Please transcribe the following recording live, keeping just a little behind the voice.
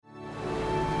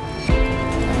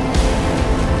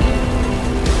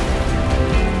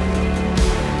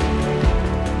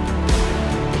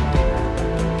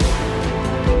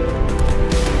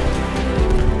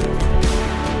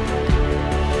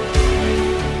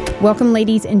Welcome,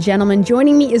 ladies and gentlemen.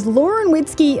 Joining me is Lauren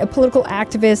Witzke, a political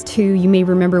activist who you may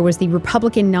remember was the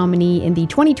Republican nominee in the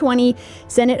 2020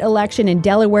 Senate election in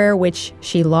Delaware, which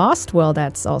she lost. Well,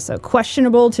 that's also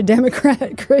questionable to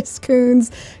Democrat Chris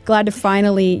Coons. Glad to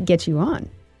finally get you on.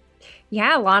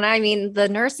 Yeah, Lana, I mean, the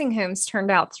nursing homes turned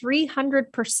out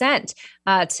 300%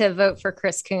 to vote for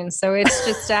Chris Coons. So it's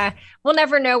just, we'll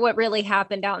never know what really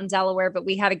happened out in Delaware, but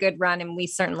we had a good run and we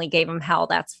certainly gave them hell,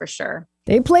 that's for sure.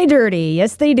 They play dirty.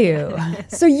 Yes, they do.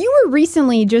 So you were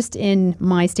recently just in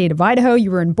my state of Idaho.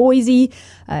 You were in Boise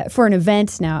for an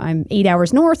event. Now, I'm 8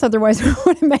 hours north. Otherwise, I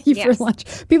would have met you for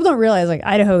lunch. People don't realize, like,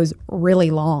 Idaho is really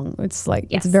long. It's like,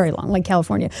 it's very long, like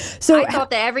California. So I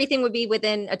thought that everything would be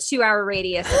within a 2-hour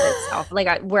radius of itself.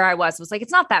 Like where I was like,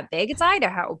 it's not that big. It's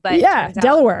Idaho. But yeah,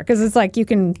 Delaware, because it's like you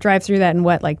can drive through that in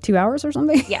what, like 2 hours or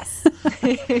something? Yes.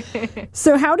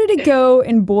 So how did it go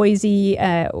in Boise,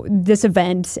 this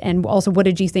event, and also what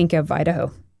did you think of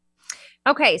Idaho?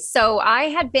 Okay, so I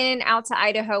had been out to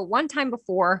Idaho one time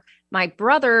before. My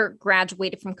brother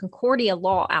graduated from Concordia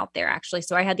Law out there, actually.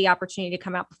 So I had the opportunity to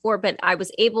come out before, but I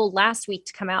was able last week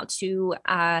to come out to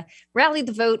rally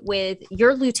the vote with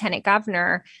your lieutenant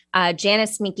governor,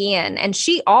 Janice McGeehan. And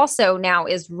she also now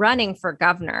is running for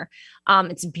governor.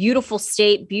 It's a beautiful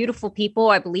state, beautiful people.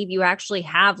 I believe you actually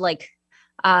have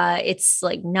it's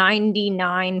like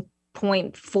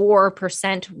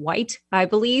 99.4% white, I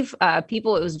believe.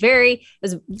 People, it was very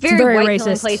white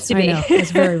racist place to be. I know.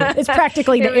 It's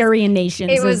practically the Aryan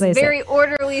nations. It was very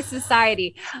orderly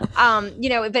society.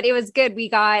 But it was good. We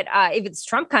got it's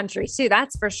Trump country too,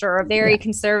 that's for sure. A very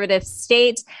conservative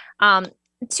state.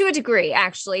 To a degree,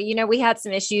 actually. We had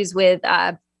some issues with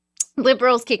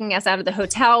liberals kicking us out of the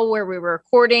hotel where we were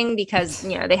recording because,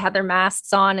 they had their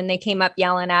masks on and they came up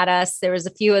yelling at us. There was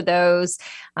a few of those,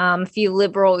 a few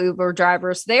liberal Uber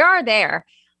drivers. They are there.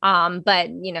 But,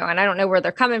 and I don't know where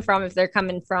they're coming from, if they're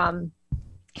coming from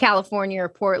California or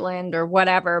Portland or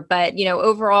whatever. But,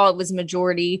 overall, it was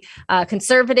majority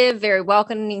conservative, very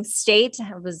welcoming state.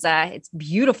 It's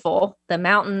beautiful. The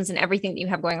mountains and everything that you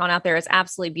have going on out there is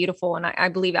absolutely beautiful. And I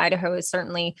believe Idaho is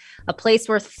certainly a place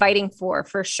worth fighting for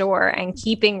sure, and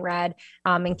keeping red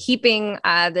and keeping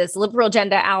this liberal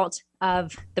agenda out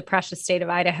of the precious state of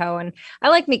Idaho. And I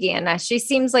like McGeehan. She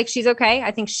seems like she's okay.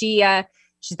 I think she's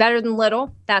better than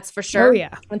Little. That's for sure. Oh,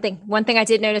 yeah. One thing I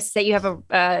did notice is that you have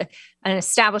an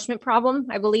establishment problem,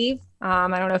 I believe. I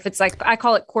don't know if it's I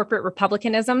call it corporate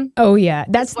republicanism. Oh, yeah.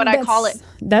 That's what I call it.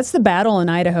 That's the battle in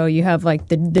Idaho. You have like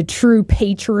the true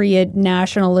patriot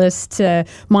nationalist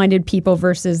minded people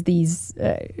versus these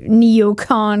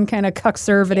neocon kind of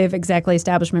conservative, exactly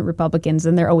establishment Republicans,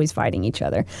 and they're always fighting each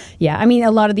other. Yeah. I mean,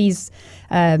 a lot of these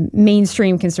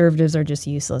mainstream conservatives are just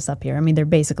useless up here. I mean, they're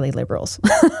basically liberals.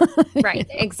 Right.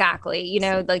 Exactly.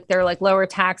 They're like lower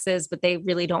taxes, but they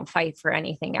really don't fight for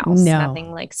anything else. No.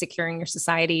 Nothing like securing your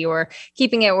society or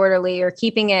keeping it orderly or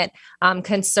keeping it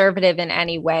conservative in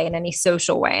any way, in any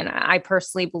social way. And I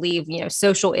personally believe,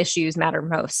 social issues matter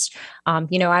most. I'd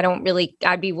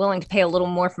be willing to pay a little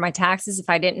more for my taxes if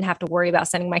I didn't have to worry about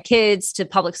sending my kids to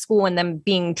public school and them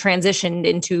being transitioned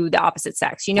into the opposite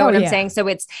sex. You know what I'm saying? So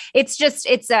it's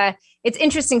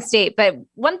interesting state. But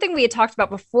one thing we had talked about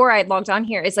before I had logged on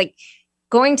here is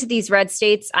going to these red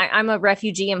states. I'm a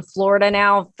refugee in Florida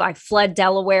now. I fled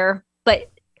Delaware,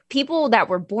 but people that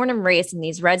were born and raised in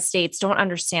these red states don't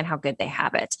understand how good they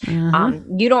have it.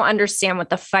 You don't understand what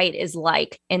the fight is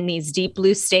like in these deep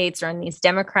blue states or in these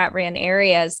Democrat-ran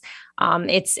areas.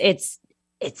 It's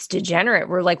degenerate.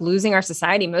 We're losing our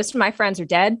society. Most of my friends are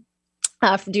dead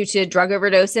due to drug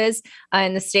overdoses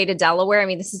in the state of Delaware. I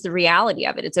mean, this is the reality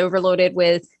of it. It's overloaded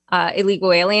with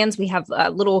illegal aliens. We have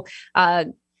little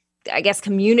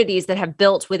communities that have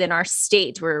built within our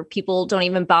state where people don't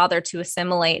even bother to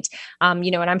assimilate,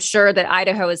 and I'm sure that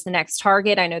Idaho is the next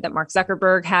target. I know that Mark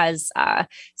Zuckerberg has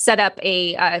set up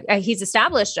he's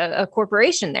established a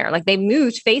corporation there. They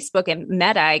moved Facebook and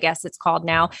Meta, I guess it's called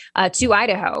now, to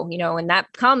Idaho, and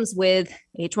that comes with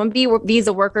H-1B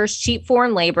visa workers, cheap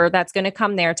foreign labor that's going to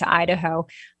come there to Idaho,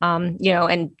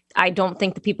 and I don't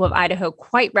think the people of Idaho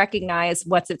quite recognize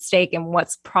what's at stake and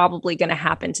what's probably going to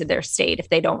happen to their state if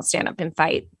they don't stand up and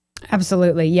fight.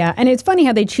 Absolutely. Yeah. And it's funny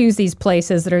how they choose these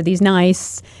places that are these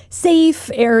nice, safe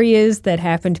areas that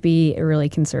happen to be really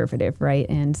conservative, right?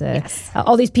 And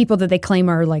all these people that they claim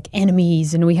are like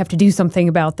enemies and we have to do something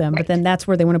about them. Right. But then that's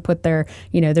where they want to put their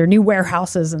new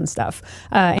warehouses and stuff.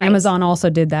 Right. Amazon also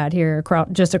did that here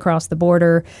just across the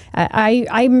border.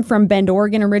 I'm from Bend,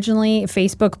 Oregon originally.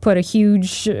 Facebook put a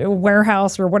huge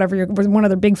warehouse or whatever, one of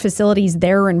their big facilities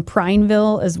there in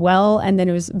Prineville as well. And then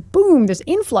it was, boom, this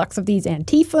influx of these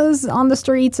Antifas horses on the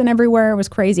streets and everywhere. It was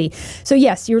crazy. So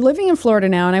yes, you're living in Florida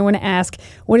now, and I want to ask,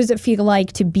 what does it feel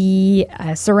like to be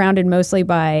surrounded mostly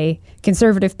by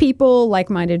conservative people,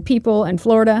 like-minded people in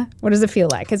Florida? What does it feel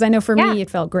like? Because I know for me, it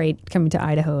felt great coming to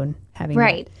Idaho and having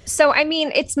that. So, I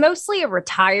mean, it's mostly a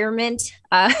retirement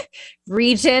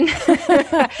region.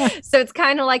 So it's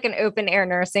kind of like an open air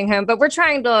nursing home, but we're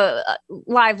trying to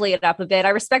lively it up a bit. I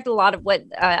respect a lot of what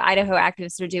Idaho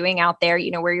activists are doing out there,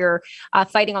 where you're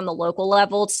fighting on the local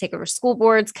level to take over school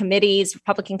boards, committees,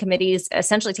 Republican committees,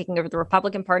 essentially taking over the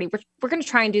Republican Party. We're going to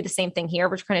try and do the same thing here.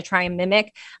 We're going to try and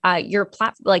mimic your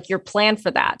plan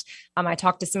for that. I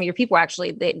talked to some of your people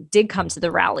actually that did come to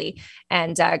the rally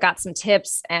and got some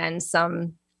tips and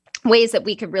some ways that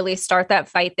we could really start that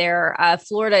fight there.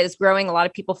 Florida is growing. A lot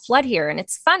of people flood here. And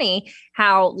it's funny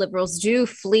how liberals do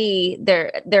flee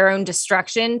their own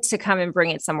destruction to come and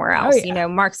bring it somewhere else. Oh, yeah.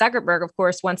 Mark Zuckerberg, of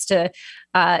course, wants to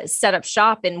set up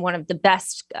shop in one of the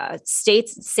best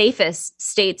safest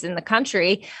states in the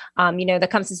country. That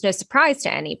comes as no surprise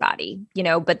to anybody,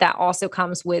 but that also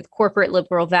comes with corporate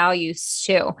liberal values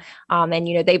too.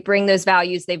 And they bring those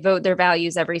values, they vote their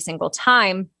values every single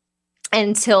time,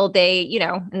 until they,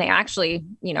 and they actually,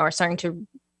 are starting to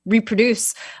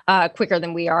reproduce quicker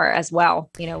than we are as well,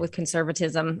 with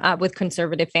conservatism, with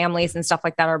conservative families and stuff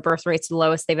like that. Our birth rate's the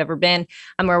lowest they've ever been.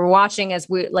 We're watching as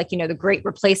we, the great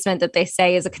replacement that they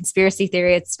say is a conspiracy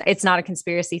theory. It's not a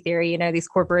conspiracy theory. These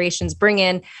corporations bring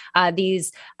in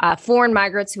these foreign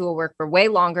migrants who will work for way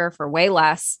longer, for way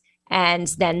less. And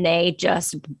then they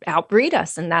just outbreed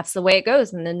us. And that's the way it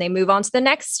goes. And then they move on to the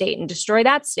next state and destroy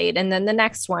that state. And then the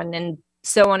next one, and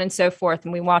so on and so forth.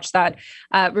 And we watch that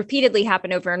repeatedly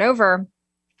happen over and over.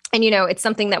 And, it's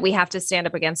something that we have to stand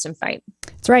up against and fight.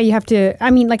 That's right. You have to,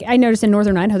 I noticed in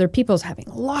Northern Idaho, there are people having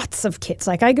lots of kids.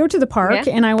 Like I go to the park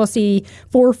and I will see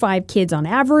 4 or 5 kids on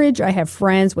average. I have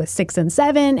friends with 6 and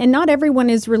 7, and not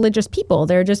everyone is religious people.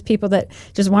 They're just people that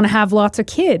just want to have lots of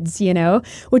kids,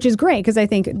 which is great. Because I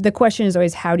think the question is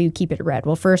always, how do you keep it red?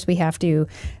 Well, first we have to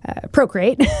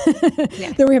procreate.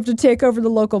 Then we have to take over the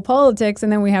local politics,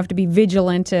 and then we have to be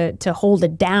vigilant to hold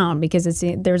it down, because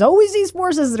there's always these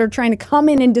forces that are trying to come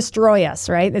in and destroy us,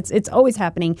 right? It's always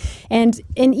happening. And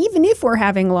even if we're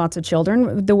having lots of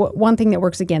children, the one thing that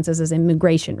works against us is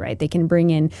immigration, right? They can bring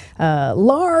in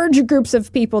large groups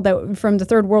of people from the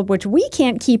third world, which we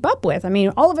can't keep up with.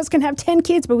 All of us can have 10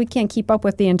 kids, but we can't keep up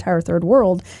with the entire third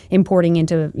world importing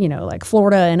into, like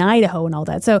Florida and Idaho and all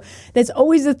that. So that's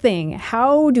always the thing.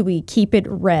 How do we keep it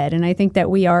red? And I think that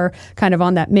we are kind of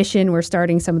on that mission. We're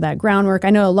starting some of that groundwork. I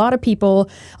know a lot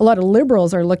of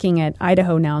liberals are looking at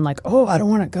Idaho now and like, oh, I don't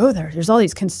want to go there. There's all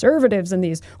these conservatives and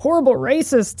these horrible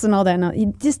racists and all that.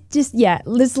 And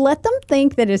let's let them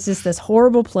think that it's just this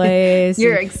horrible place.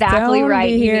 You're exactly right.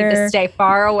 You need to stay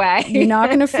far away. You're not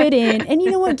going to fit in. And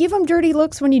you know what? Give them dirty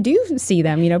looks when you do see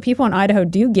them. People in Idaho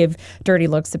do give dirty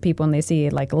looks to people when they see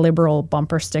like liberal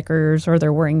bumper stickers or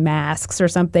they're wearing masks or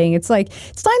something. It's like,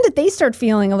 it's time that they start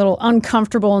feeling a little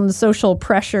uncomfortable in the social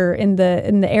pressure in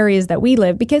the areas that we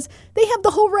live, because they have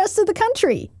the whole rest of the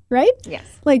country. Right? Yes.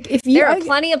 Like there are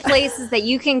plenty of places that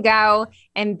you can go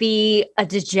and be a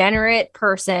degenerate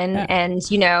person and,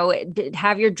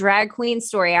 have your drag queen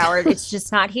story hour. It's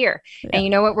just not here. Yeah. And you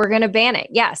know what? We're going to ban it.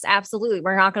 Yes, absolutely.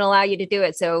 We're not going to allow you to do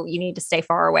it. So you need to stay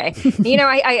far away.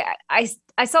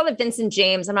 I saw that Vincent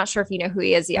James, I'm not sure if you know who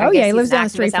he is. He lives down the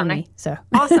street from me. So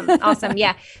Awesome.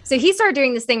 Yeah. So he started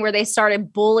doing this thing where they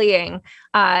started bullying,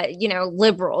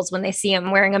 liberals when they see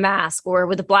him wearing a mask or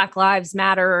with a Black Lives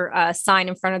Matter sign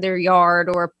in front of their yard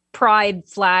or pride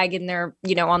flag in their,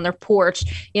 on their porch.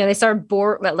 They started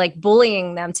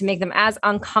bullying them to make them as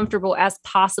uncomfortable as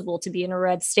possible to be in a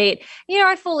red state.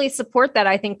 I fully support that.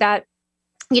 I think that,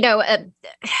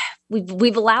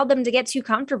 we've allowed them to get too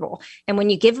comfortable. And when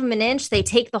you give them an inch, they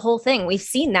take the whole thing. We've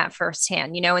seen that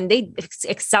firsthand, and they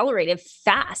accelerated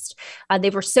fast. They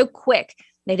were so quick.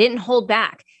 They didn't hold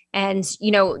back. And,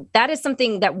 that is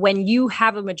something that when you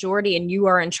have a majority and you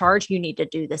are in charge, you need to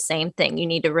do the same thing. You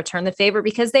need to return the favor,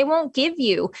 because they won't give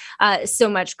you so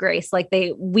much grace like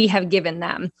we have given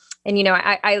them. And,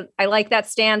 I like that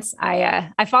stance.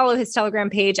 I follow his Telegram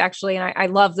page, actually, and I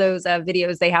love those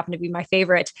videos. They happen to be my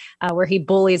favorite, where he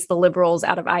bullies the liberals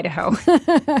out of Idaho.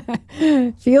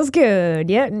 Feels good.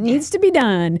 Yeah, it needs to be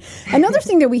done. Another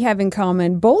thing that we have in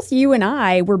common, both you and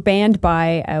I were banned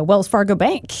by Wells Fargo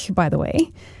Bank, by the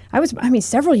way. I mean,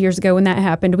 several years ago when that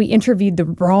happened, we interviewed the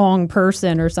wrong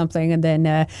person or something. And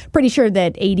then pretty sure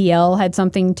that ADL had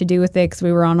something to do with it because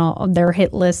we were on all their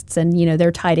hit lists and,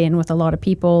 they're tied in with a lot of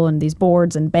people and these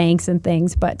boards and banks and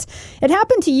things. But it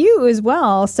happened to you as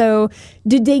well. So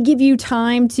did they give you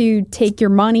time to take your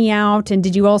money out? And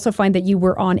did you also find that you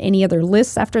were on any other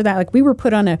lists after that? Like we were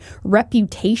put on a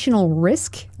reputational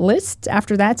risk list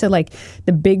after that. So like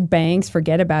the big banks,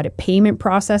 forget about it. Payment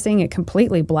processing, it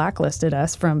completely blacklisted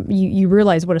us from, you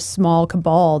realize what a small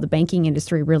cabal the banking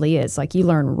industry really is. Like you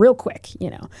learn real quick,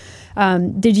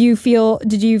 Did you feel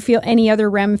any other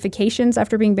ramifications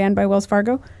after being banned by Wells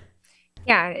Fargo?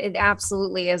 Yeah, it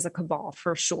absolutely is a cabal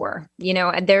for sure.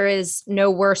 There is no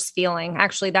worse feeling.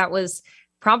 Actually, that was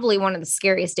probably one of the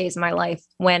scariest days of my life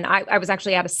when I was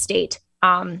actually out of state.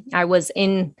 I was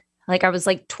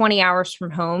like 20 hours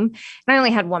from home and I only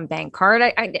had one bank card.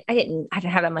 I didn't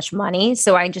have that much money.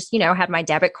 So I just, had my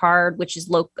debit card, which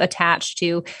is attached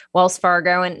to Wells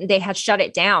Fargo, and they had shut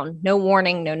it down. No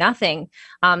warning, no nothing.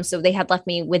 So they had left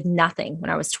me with nothing when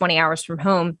I was 20 hours from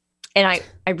home. And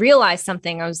I realized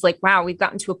something. I was like, wow, we've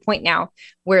gotten to a point now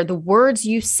where the words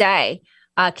you say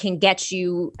can get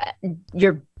you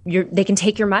they can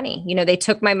take your money. They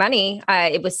took my money.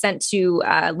 It was sent to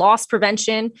loss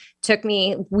prevention. Took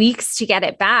me weeks to get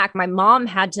it back. My mom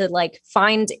had to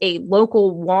find a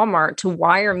local Walmart to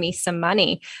wire me some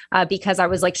money because I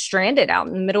was stranded out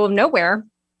in the middle of nowhere.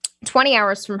 20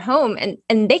 hours from home,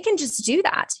 and they can just do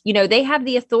that. They have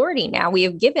the authority now. We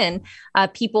have given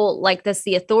people like this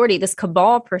the authority, this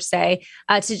cabal per se,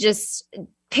 to just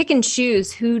pick and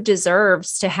choose who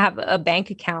deserves to have a bank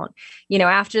account.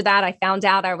 After that, I found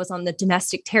out I was on the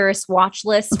domestic terrorist watch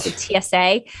list with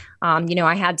TSA.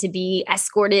 I had to be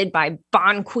escorted by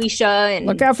Bon Quisha and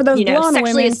look out for those blonde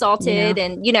sexually women. assaulted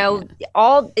and,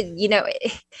 all,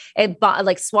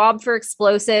 swab for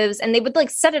explosives. And they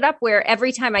would set it up where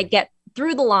every time I get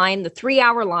through the line, the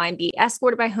 3-hour line, be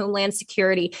escorted by Homeland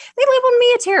Security, they labeled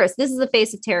me a terrorist. This is the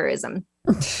face of terrorism.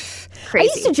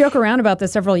 Crazy. I used to joke around about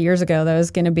this several years ago. That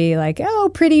was going to be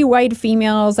pretty white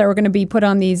females that were going to be put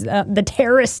on these the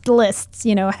terrorist lists,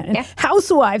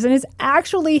 housewives, and it's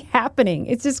actually happening.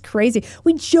 It's just crazy.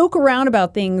 We joke around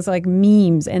about things like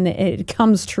memes, and it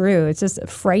comes true. It's just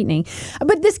frightening.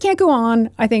 But this can't go on,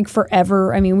 I think,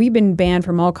 forever. I mean, we've been banned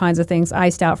from all kinds of things,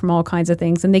 iced out from all kinds of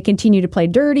things, and they continue to play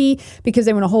dirty because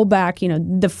they want to hold back,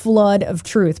 the flood of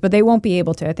truth. But they won't be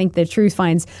able to. I think the truth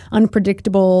finds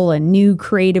unpredictable and new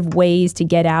creative ways to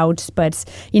get out. But,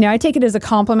 I take it as a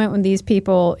compliment when these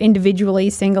people individually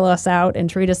single us out and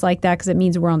treat us like that, because it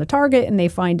means we're on the target and they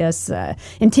find us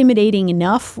intimidating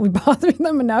enough. We bother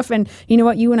them enough. And you know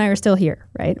what? You and I are still here,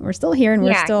 right? We're still here and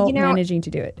we're still managing to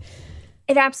do it.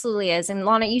 It absolutely is. And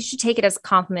Lana, you should take it as a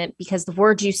compliment because the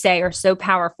words you say are so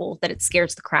powerful that it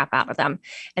scares the crap out of them.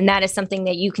 And that is something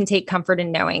that you can take comfort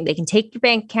in knowing. They can take your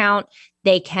bank account.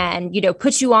 They can,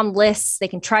 put you on lists. They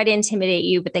can try to intimidate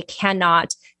you, but they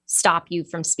cannot stop you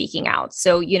from speaking out.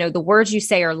 So, the words you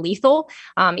say are lethal.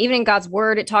 Even in God's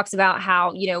word, it talks about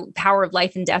how, power of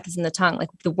life and death is in the tongue. Like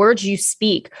the words you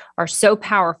speak are so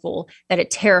powerful that it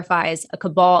terrifies a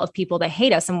cabal of people that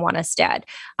hate us and want us dead.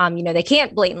 They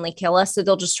can't blatantly kill us, so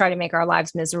they'll just try to make our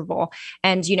lives miserable.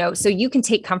 And, so you can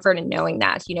take comfort in knowing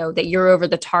that, that you're over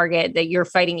the target, that you're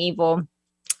fighting evil.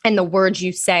 And the words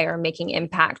you say are making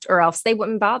impact, or else they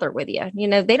wouldn't bother with you.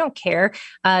 They don't care.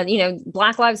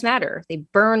 Black Lives Matter. They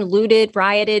burned, looted,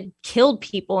 rioted, killed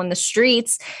people in the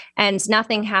streets, and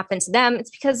nothing happened to them. It's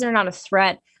because they're not a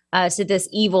threat to this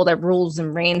evil that rules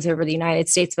and reigns over the United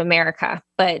States of America.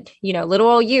 But, little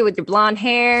old you with your blonde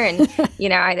hair and,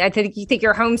 I think you think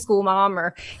you're a homeschool mom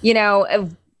or,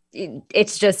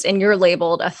 it's just, and you're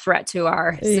labeled a threat to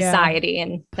our society.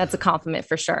 And that's a compliment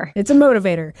for sure. It's a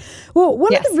motivator. Well,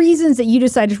 one of the reasons that you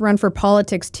decided to run for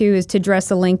politics too is to address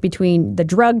the link between the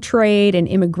drug trade and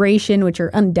immigration, which are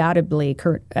undoubtedly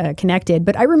connected.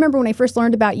 But I remember when I first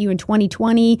learned about you in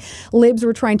 2020, libs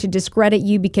were trying to discredit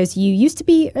you because you used to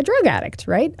be a drug addict,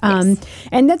 right? Yes.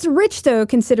 And that's rich though,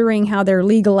 considering how they're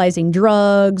legalizing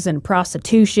drugs and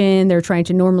prostitution. They're trying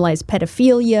to normalize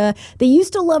pedophilia. They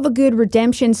used to love a good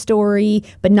redemption story,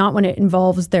 but not when it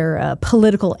involves their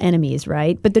political enemies,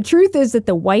 right? But the truth is that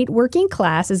the white working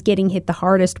class is getting hit the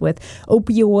hardest with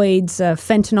opioids,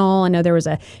 fentanyl. I know there was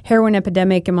a heroin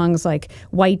epidemic amongst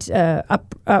white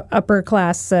upper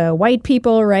class white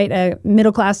people, right?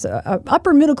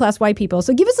 Upper middle class white people.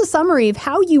 So give us a summary of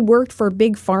how you worked for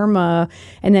Big Pharma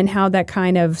and then how that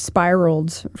kind of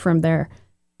spiraled from there.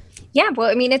 Yeah,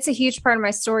 well, I mean, it's a huge part of my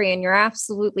story, and you're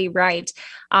absolutely right.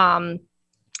 How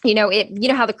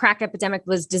the crack epidemic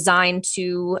was designed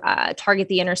to target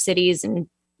the inner cities and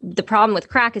the problem with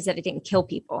crack is that it didn't kill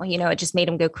people. It just made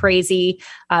them go crazy,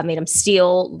 made them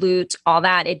steal, loot, all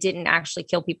that. It didn't actually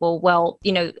kill people. Well,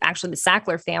 actually the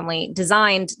Sackler family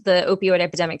designed the opioid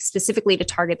epidemic specifically to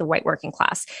target the white working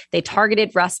class. They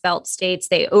targeted Rust Belt states.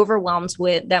 They overwhelmed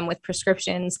them with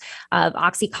prescriptions of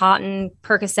Oxycontin,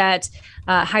 Percocet,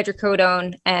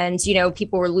 hydrocodone. And,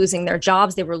 people were losing their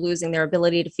jobs. They were losing their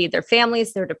ability to feed their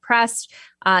families. They're depressed.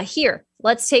 Here,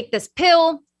 let's take this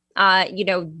pill.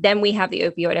 Then we have the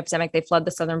opioid epidemic. They flood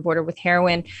the southern border with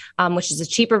heroin, which is a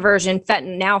cheaper version.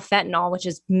 Fentanyl, which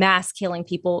is mass killing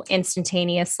people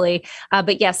instantaneously.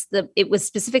 But yes, it was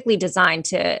specifically designed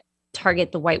to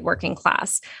target the white working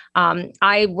class.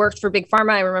 I worked for Big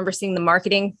Pharma. I remember seeing the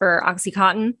marketing for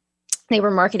Oxycontin. They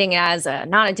were marketing it as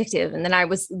non-addictive. And then I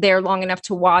was there long enough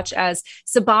to watch as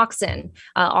Suboxone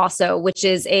also, which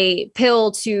is a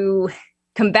pill to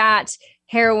combat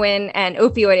heroin and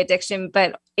opioid addiction,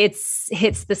 but it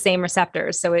hits the same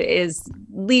receptors. So it is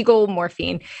legal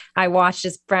morphine. I watched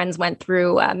as friends went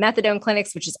through methadone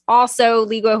clinics, which is also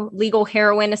legal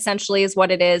heroin, essentially is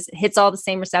what it is. It hits all the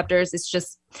same receptors. It's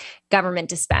just government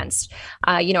dispensed.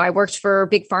 I worked for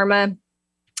Big Pharma.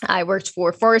 I worked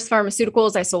for Forest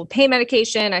Pharmaceuticals. I sold pain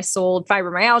medication. I sold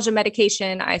fibromyalgia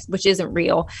medication, which isn't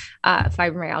real.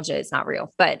 Fibromyalgia is not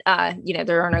real, but,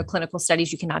 there are no clinical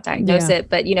studies. You cannot diagnose it,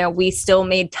 but, we still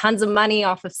made tons of money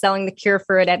off of selling the cure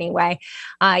for it anyway.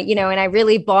 And I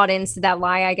really bought into that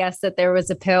lie, I guess, that there was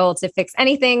a pill to fix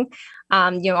anything.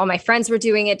 All my friends were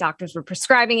doing it. Doctors were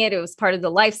prescribing it. It was part of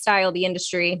the lifestyle, the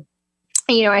industry.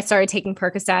 I started taking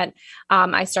Percocet.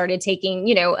 I started taking,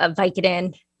 a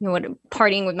Vicodin,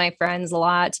 partying with my friends a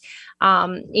lot. I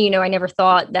never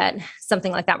thought that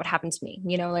something like that would happen to me,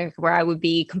 like where I would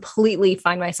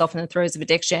find myself in the throes of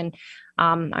addiction.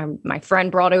 My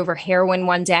friend brought over heroin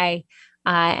one day.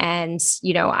 And,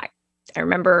 I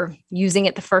remember using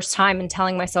it the first time and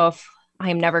telling myself, I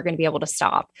am never going to be able to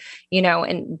stop,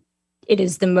 and it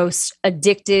is the most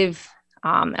addictive.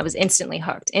 I was instantly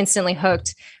hooked. In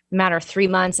a matter of 3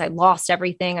 months, I lost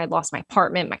everything. I lost my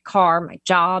apartment, my car, my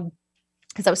job,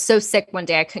 because I was so sick one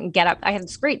day I couldn't get up. I had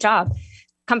this great job,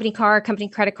 company car, company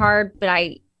credit card, but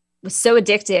I was so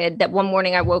addicted that one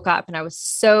morning I woke up and I was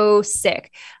so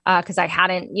sick because I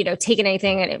hadn't, taken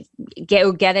anything and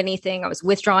get anything. I was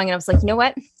withdrawing and I was like, you know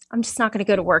what? I'm just not going to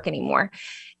go to work anymore.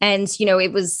 And,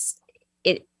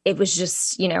 it was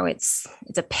just,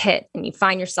 it's a pit and you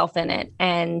find yourself in it.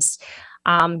 And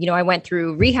I went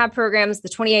through rehab programs, the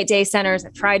 28-day centers. I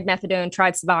tried methadone,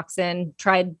 tried Suboxone,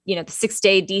 tried, the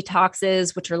 6-day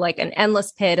detoxes, which are like an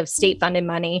endless pit of state-funded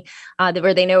money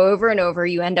where they know over and over,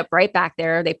 you end up right back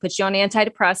there. They put you on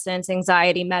antidepressants,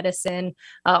 anxiety medicine,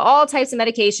 all types of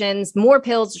medications, more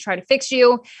pills to try to fix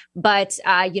you. But,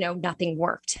 nothing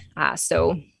worked.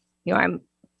 So I'm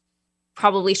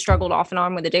probably struggled off and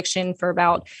on with addiction for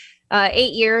about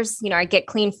 8 years. I get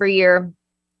clean for a year,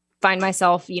 find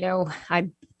myself,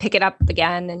 I'd pick it up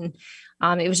again.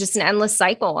 And it was just an endless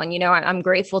cycle. And, I'm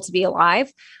grateful to be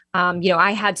alive.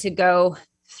 I had to go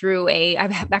through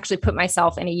I've actually put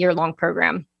myself in a year-long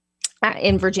program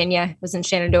in Virginia. It was in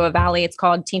Shenandoah Valley. It's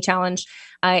called Teen Challenge.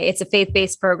 It's a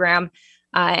faith-based program.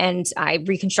 And I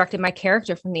reconstructed my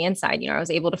character from the inside. I was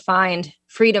able to find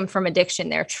freedom from addiction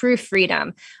there, true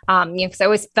freedom. Because I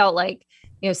always felt like,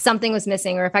 something was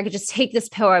missing, or if I could just take this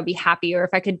pill, I'd be happy. Or if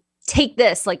I could take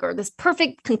this, or this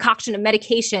perfect concoction of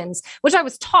medications, which I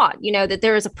was taught, that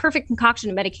there is a perfect concoction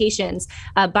of medications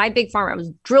by Big Pharma. It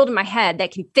was drilled in my head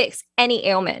that can fix any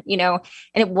ailment, and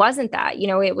it wasn't that,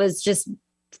 it was just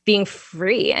being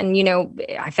free. And,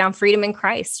 I found freedom in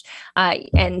Christ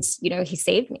and, he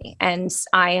saved me, and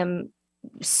I am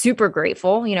super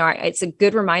grateful. It's a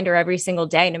good reminder every single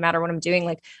day, no matter what I'm doing,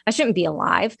 like I shouldn't be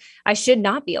alive. I should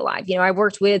not be alive. I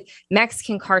worked with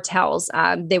Mexican cartels.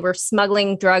 They were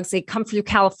smuggling drugs. They come through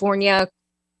California,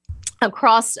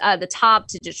 across the top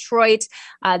to Detroit.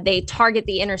 They target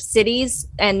the inner cities,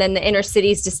 and then the inner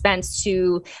cities dispense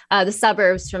to the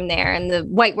suburbs from there and the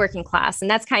white working class. And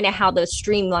that's kind of how the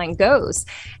streamline goes.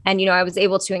 And, I was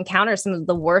able to encounter some of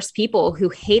the worst people who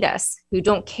hate us, who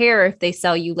don't care if they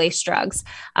sell you lace drugs.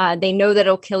 They know that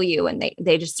it'll kill you, and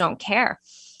they just don't care.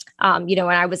 And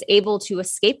I was able to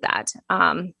escape that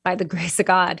by the grace of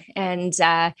God. And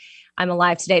I'm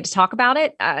alive today to talk about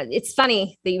it. It's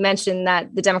funny that you mentioned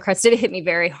that the Democrats did hit me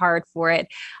very hard for it.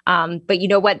 But you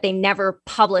know what? They never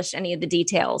published any of the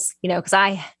details, because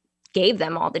I gave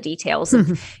them all the details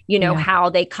of, how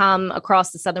they come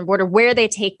across the southern border, where they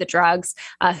take the drugs,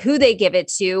 who they give it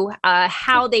to,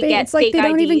 how they get it's like fake they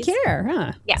don't IDs. even care,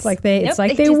 huh? Yes. It's like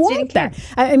they want that.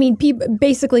 I mean,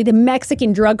 basically the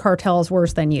Mexican drug cartel is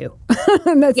worse than you.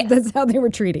 That's how they were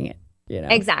treating it.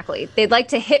 Exactly. They'd like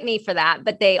to hit me for that,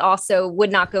 but they also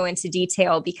would not go into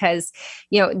detail because,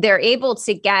 they're able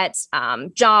to get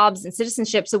jobs and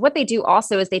citizenship. So what they do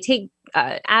also is they take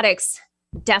addicts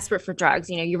desperate for drugs.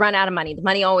 You run out of money. The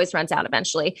money always runs out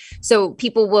eventually. So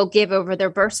people will give over their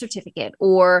birth certificate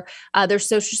or their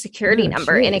social security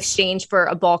number in exchange for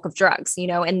a bulk of drugs,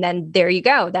 and then there you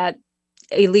go. That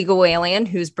illegal alien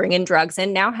who's bringing drugs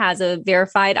in now has a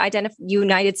verified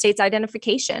United States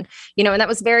identification, and that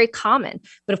was very common.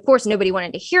 But of course, nobody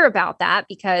wanted to hear about that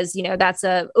because, that's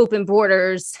a open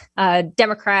borders,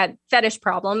 Democrat fetish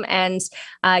problem. And,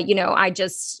 but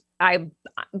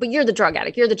you're the drug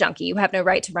addict, you're the junkie, you have no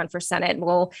right to run for Senate.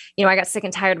 Well, I got sick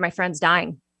and tired of my friends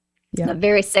dying. Yeah. I'm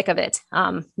very sick of it.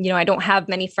 I don't have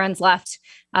many friends left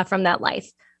from that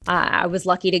life. I was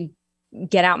lucky to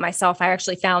get out myself. I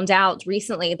actually found out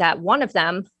recently that one of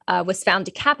them was found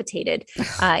decapitated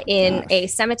in a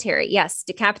cemetery. Yes,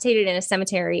 decapitated in a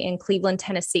cemetery in Cleveland,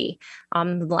 Tennessee.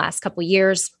 The last couple of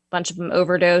years, a bunch of them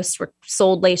overdosed, were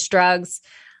sold laced drugs.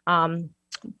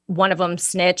 One of them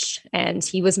snitched and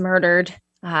he was murdered.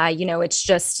 It's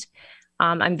just,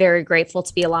 I'm very grateful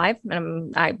to be alive.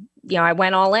 And I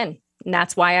went all in. And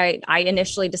that's why I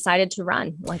initially decided to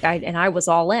run. I was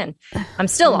all in. I'm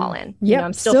still all in. Yeah,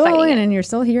 I'm still fighting in, it. And you're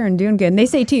still here and doing good. And they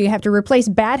say too, you have to replace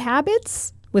bad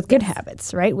habits with good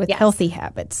habits, right? With healthy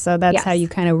habits. So that's how you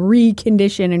kind of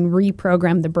recondition and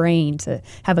reprogram the brain to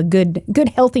have a good,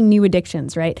 healthy new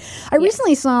addictions, right? I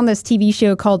recently saw on this TV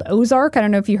show called Ozark. I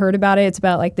don't know if you heard about it. It's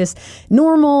about like this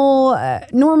normal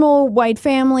white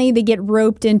family. They get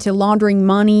roped into laundering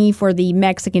money for the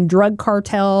Mexican drug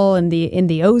cartel in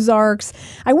the Ozarks.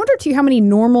 I wonder too how many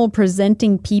normal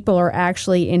presenting people are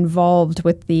actually involved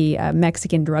with the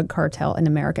Mexican drug cartel in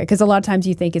America. Because a lot of times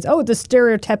you think it's, the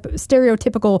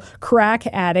stereotypical crack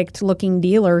addict looking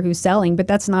dealer who's selling, but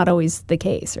that's not always the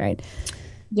case, right?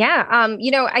 Yeah.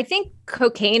 I think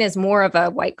cocaine is more of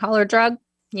a white collar drug.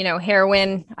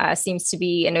 Heroin seems to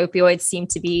be, and opioids seem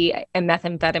to be, and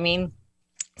methamphetamine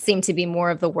seem to be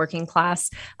more of the working class,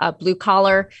 blue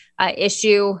collar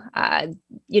issue.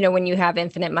 When you have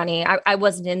infinite money, I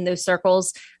wasn't in those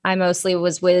circles. I mostly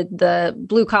was with the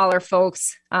blue collar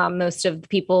folks. Most of the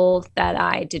people that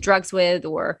I did drugs with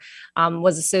or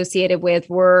was associated with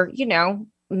were,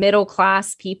 middle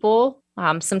class people.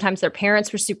 Sometimes their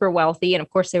parents were super wealthy. And of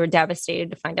course, they were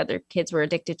devastated to find out their kids were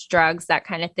addicted to drugs, that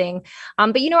kind of thing.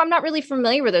 But, I'm not really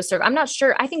familiar with those. I'm not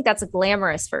sure. I think that's a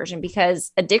glamorous version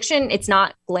because addiction, it's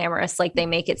not glamorous like they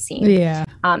make it seem. Yeah.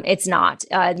 It's not.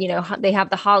 They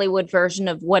have the Hollywood version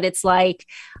of what it's like.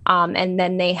 And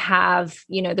then they have,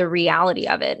 the reality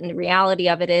of it. And the reality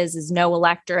of it is no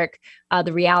electric.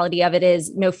 The reality of it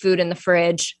is no food in the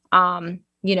fridge.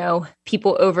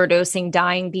 People overdosing,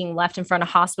 dying, being left in front of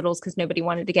hospitals because nobody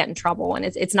wanted to get in trouble. And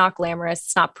it's not glamorous.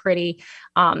 It's not pretty.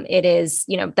 It is,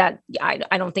 that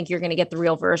I don't think you're going to get the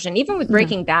real version. Even with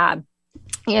Breaking Bad,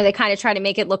 they kind of try to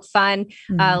make it look fun.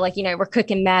 We're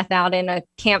cooking meth out in a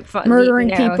campfire. Murdering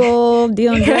people,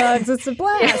 dealing drugs. It's a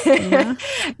blast.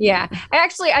 Yeah.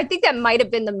 I think that might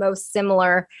have been the most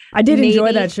similar. I did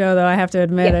enjoy that show, though. I have to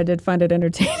admit, I did find it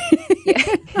entertaining.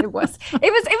 It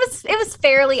was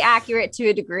fairly accurate to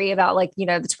a degree about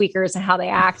the tweakers and how they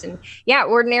act and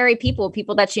ordinary people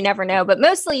that you never know, but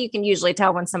mostly you can usually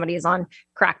tell when somebody is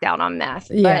cracked out on meth.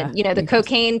 But the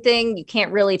cocaine thing, you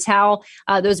can't really tell.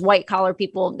 Those white collar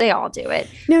people, they all do it.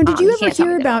 Now, did you ever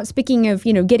hear about, speaking of,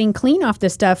 getting clean off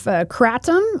this stuff,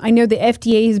 kratom? I know the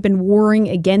FDA has been warring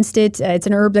against it. It's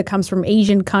an herb that comes from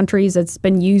Asian countries. It's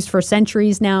been used for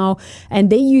centuries now, and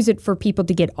they use it for people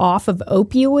to get off of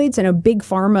opioids. And a big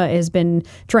pharma has been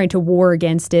trying to war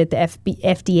against it. The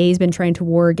FDA has been trying to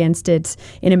war against it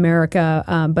in America.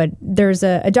 But there's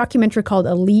a documentary called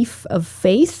A Leaf of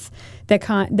Faith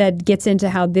that gets into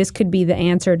how this could be the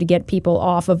answer to get people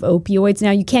off of opioids.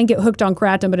 Now, you can get hooked on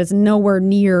kratom, but it's nowhere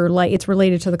near it's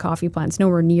related to the coffee plants,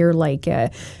 nowhere near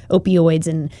opioids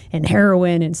and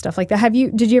heroin and stuff like that.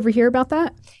 Did you ever hear about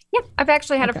that? Yeah, I've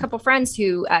actually had a couple friends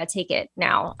who take it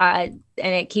now, and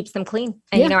it keeps them clean.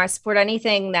 And, I support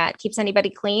anything that keeps anybody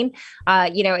clean.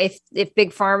 If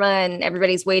Big Pharma and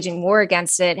everybody's waging war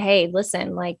against it, hey,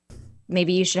 listen,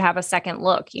 maybe you should have a second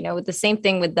look, with the same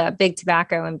thing with the big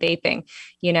tobacco and vaping.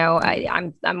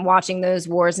 I'm watching those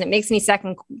wars and it makes me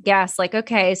second guess,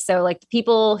 okay, so the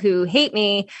people who hate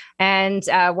me and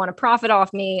want to profit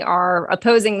off me are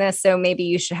opposing this. So maybe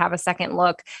you should have a second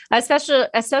look,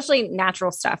 especially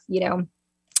natural stuff,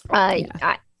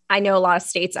 I know a lot of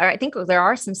states I think there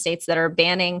are some states that are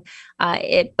banning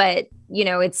it, but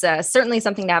it's certainly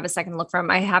something to have a second look from.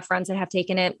 I have friends that have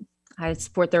taken it. I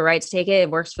support their right to take it.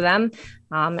 It works for them.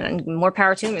 And more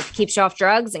power to them. If it keeps you off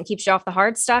drugs and keeps you off the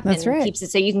hard stuff and keeps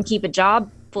it so you can keep a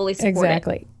job, fully support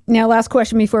Exactly. Now, last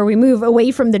question before we move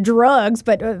away from the drugs,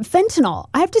 but fentanyl.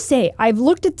 I have to say, I've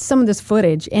looked at some of this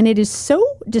footage, and it is so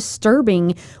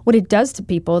disturbing what it does to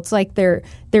people. It's like they're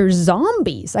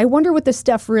zombies. I wonder what this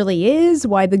stuff really is,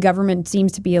 why the government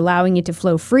seems to be allowing it to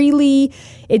flow freely.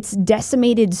 It's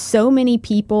decimated so many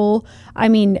people. I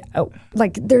mean,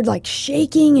 like they're like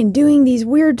shaking and doing these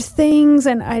weird things,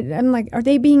 and I'm like, are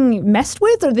they being messed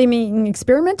with? Are they being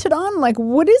experimented on? Like,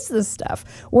 what is this stuff?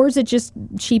 Or is it just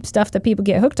cheap stuff that people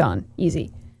get hooked on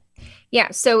easy? Yeah,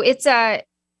 so it's a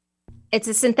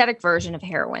synthetic version of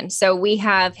heroin. So we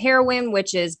have heroin,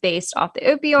 which is based off the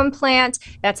opium plant.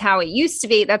 That's how it used to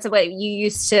be. That's what you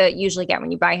used to usually get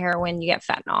when you buy heroin. You get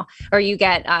fentanyl, or you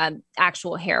get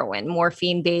actual heroin,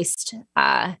 morphine-based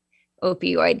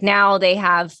opioid. Now they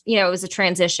have, it was a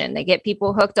transition. They get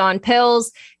people hooked on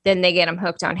pills, then they get them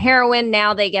hooked on heroin.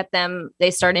 Now they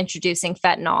start introducing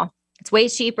fentanyl. It's way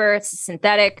cheaper. It's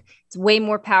synthetic. It's way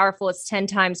more powerful. It's 10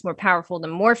 times more powerful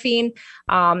than morphine.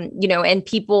 And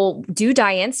people do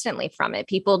die instantly from it.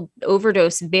 People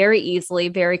overdose very easily,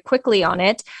 very quickly on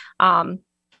it.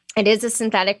 It is a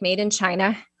synthetic made in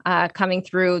China, coming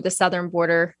through the southern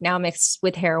border, now mixed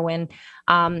with heroin.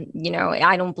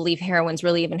 I don't believe heroin's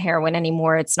really even heroin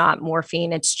anymore. It's not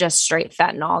morphine. It's just straight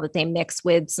fentanyl that they mix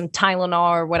with some Tylenol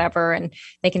or whatever, and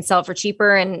they can sell it for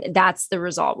cheaper. And that's the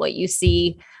result. What you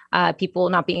see, people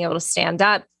not being able to stand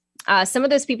up. Some of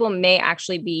those people may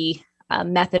actually be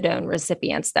methadone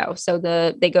recipients, though. So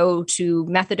they go to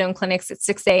methadone clinics at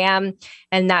 6 a.m.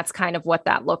 and that's kind of what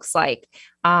that looks like.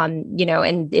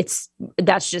 And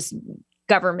that's just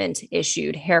government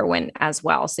issued heroin as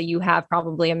well. So you have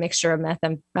probably a mixture of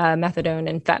methadone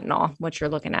and fentanyl, what you're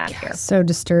looking at here. So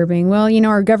disturbing. Well,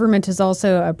 our government has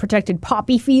also protected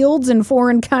poppy fields in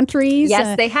foreign countries.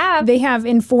 Yes, they have. They have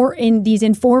these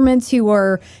informants who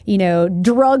are,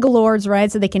 drug lords, right?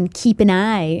 So they can keep an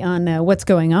eye on what's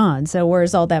going on. So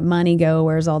where's all that money go?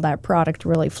 Where's all that product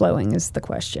really flowing is the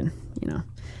question,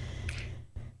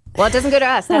 Well, it doesn't go to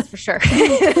us, that's for sure.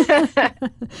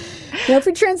 Now, if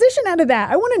we transition out of that,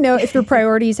 I want to know if your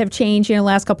priorities have changed in the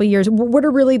last couple of years. What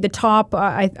are really the top,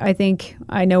 I think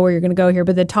I know where you're going to go here,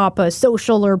 but the top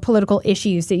social or political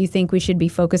issues that you think we should be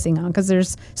focusing on? Because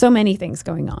there's so many things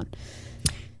going on.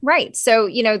 Right. So,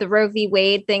 the Roe v.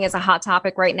 Wade thing is a hot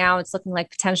topic right now. It's looking like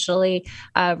potentially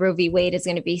Roe v. Wade is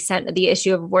going to be the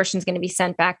issue of abortion is going to be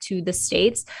sent back to the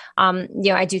states.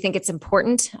 I do think it's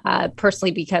important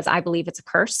personally because I believe it's a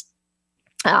curse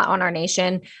on our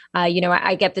nation.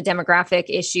 I get the demographic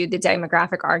issue, the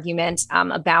demographic argument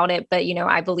about it, but,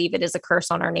 I believe it is a curse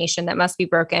on our nation that must be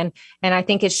broken. And I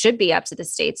think it should be up to the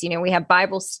states. We have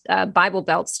Bible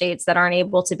Belt states that aren't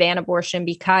able to ban abortion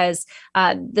because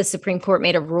the Supreme Court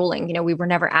made a ruling. We were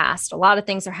never asked. A lot of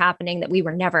things are happening that we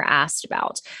were never asked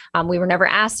about. We were never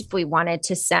asked if we wanted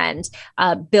to send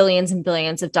billions and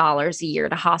billions of dollars a year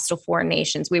to hostile foreign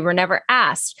nations. We were never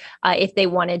asked if they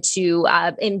wanted to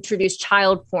introduce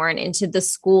child porn into the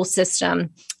school system,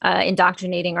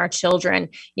 indoctrinating our children.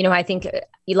 I think,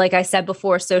 like I said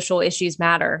before, social issues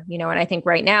matter, and I think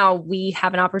right now we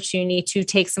have an opportunity to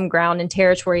take some ground and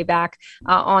territory back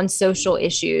on social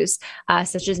issues,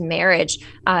 such as marriage,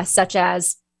 such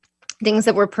as things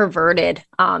that were perverted,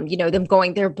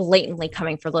 they're blatantly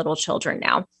coming for little children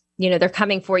now. They're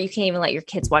coming for, you can't even let your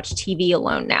kids watch TV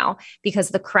alone now because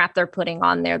of the crap they're putting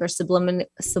on there. They're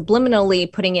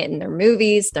subliminally putting it in their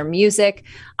movies, their music.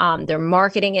 They're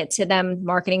marketing it to them,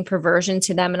 marketing perversion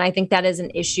to them. And I think that is an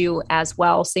issue as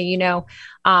well. So,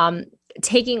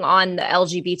 taking on the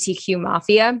LGBTQ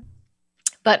mafia,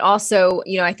 but also,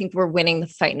 I think we're winning the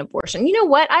fight in abortion. You know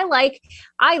what? I like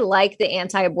the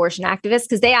anti-abortion activists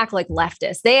because they act like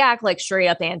leftists. They act like straight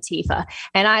up Antifa.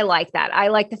 And I like that. I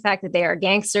like the fact that they are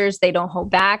gangsters. They don't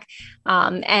hold back.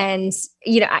 It's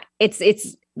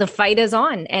the fight is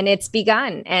on and it's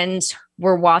begun. And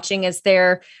we're watching as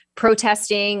they're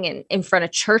protesting and in front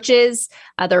of churches.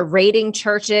 They're raiding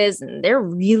churches and they're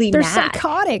mad.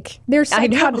 Psychotic. They're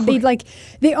psychotic.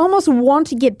 They almost want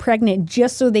to get pregnant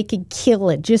just so they could kill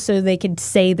it, just so they could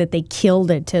say that they killed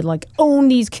it, to own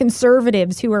these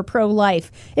conservatives who are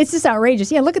pro-life. It's just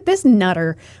outrageous. Yeah, look at this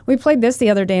nutter. We played this the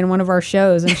other day in one of our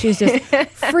shows and she's just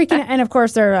freaking out. And of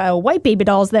course there are white baby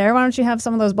dolls there. Why don't you have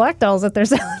some of those black dolls that they're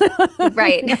selling?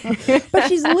 Right. But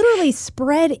she's literally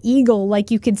spread eagle.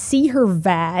 You could see her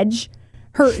vag,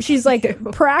 She's like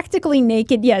practically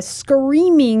naked, yes,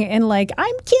 screaming and like,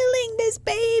 I'm killing this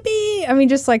baby. I mean,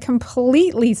 just like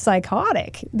completely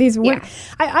psychotic. These women.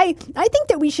 I think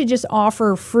that we should just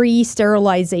offer free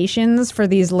sterilizations for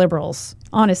these liberals,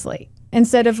 honestly.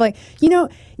 Instead of like,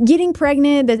 getting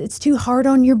pregnant, that it's too hard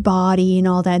on your body and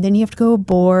all that. Then you have to go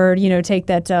abort, take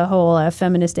that whole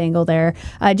feminist angle there.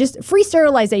 Just free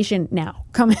sterilization now.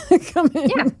 Come in.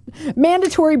 Yeah.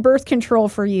 Mandatory birth control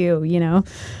for you,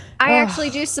 I actually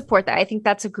do support that. I think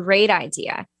that's a great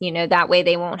idea. That way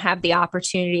they won't have the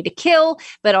opportunity to kill,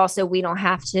 but also we don't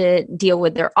have to deal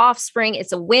with their offspring.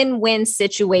 It's a win-win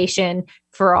situation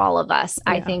for all of us.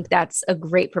 Yeah. I think that's a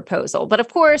great proposal. But of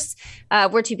course,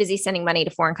 we're too busy sending money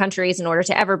to foreign countries in order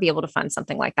to ever be able to fund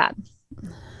something like that.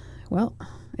 Well,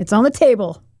 it's on the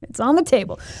table. It's on the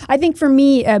table. I think for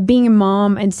me, being a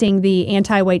mom and seeing the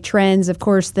anti-white trends, of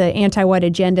course, the anti-white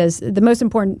agenda is the most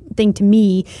important thing to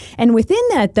me. And within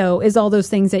that, though, is all those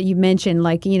things that you mentioned,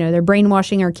 like, they're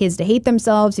brainwashing our kids to hate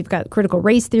themselves. You've got critical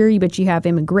race theory, but you have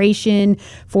immigration,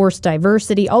 forced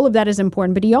diversity. All of that is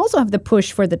important. But you also have the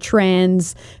push for the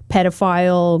trans,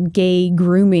 pedophile, gay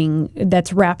grooming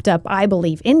that's wrapped up, I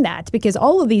believe, in that, because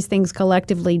all of these things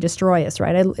collectively destroy us,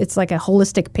 right? It's like a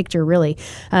holistic picture, really.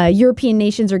 European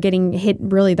nations are getting hit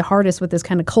really the hardest with this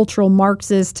kind of cultural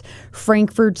Marxist,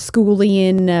 Frankfurt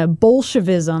Schoolian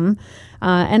Bolshevism.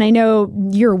 And I know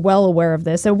you're well aware of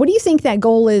this. So what do you think that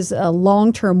goal is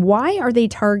long term? Why are they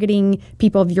targeting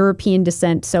people of European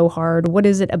descent so hard? What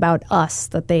is it about us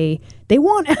that they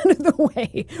want out of the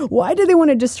way? Why do they want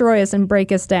to destroy us and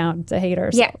break us down to hate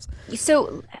ourselves? Yeah.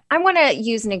 So I want to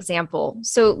use an example.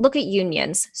 So look at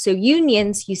unions. So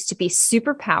unions used to be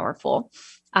super powerful.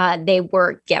 They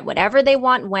get whatever they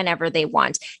want, whenever they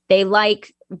want. They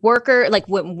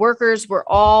when workers were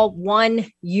all one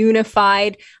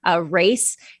unified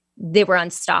race, they were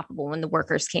unstoppable when the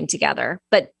workers came together.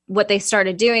 But what they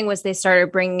started doing was they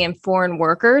started bringing in foreign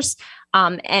workers.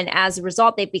 And as a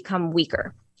result, they've become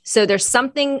weaker. So there's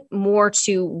something more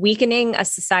to weakening a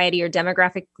society or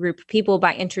demographic group of people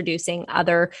by introducing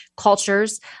other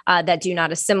cultures that do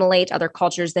not assimilate, other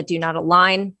cultures that do not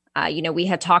align. We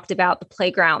had talked about the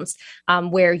playgrounds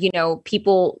where,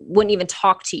 people wouldn't even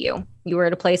talk to you. You were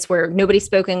at a place where nobody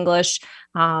spoke English.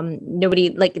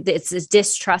 Nobody, it's this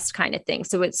distrust kind of thing.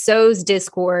 So it sows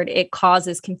discord, it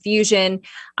causes confusion,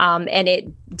 and it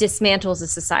dismantles a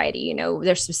society.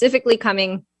 They're specifically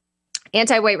coming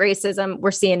anti-white racism.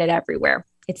 We're seeing it everywhere.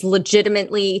 It's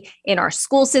legitimately in our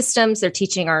school systems. They're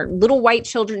teaching our little white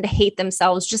children to hate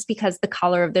themselves just because the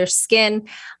color of their skin.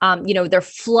 They're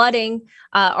flooding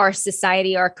our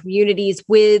society, our communities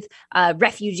with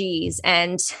refugees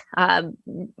and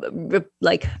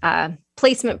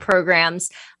placement programs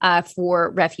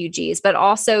for refugees, but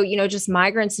also, just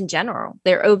migrants in general.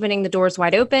 They're opening the doors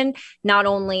wide open, not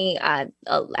only at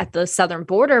the southern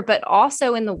border, but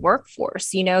also in the workforce.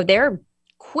 They're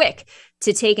quick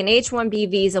to take an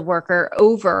H-1B visa worker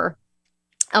over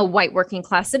a white working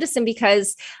class citizen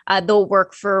because they'll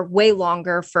work for way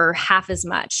longer for half as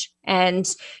much. And,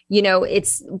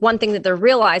 it's one thing that they're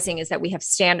realizing is that we have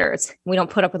standards. We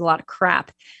don't put up with a lot of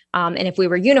crap. And if we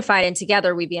were unified and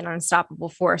together, we'd be an unstoppable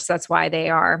force. That's why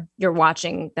you're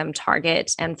watching them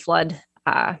target and flood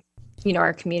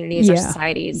our communities, our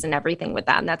societies and everything with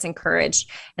that. And that's encouraged.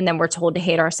 And then we're told to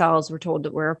hate ourselves. We're told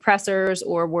that we're oppressors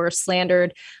or we're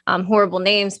slandered, horrible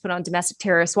names put on domestic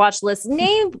terrorist watch lists.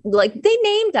 They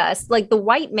named us like the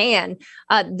white man,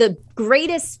 the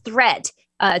greatest threat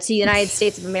to the United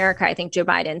States of America. I think Joe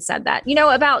Biden said that,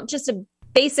 about just a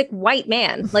basic white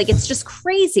man. It's just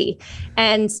crazy.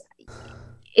 And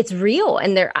it's real.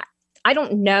 And I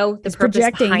don't know the purpose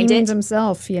behind it. He means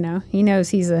himself, he knows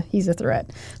he's a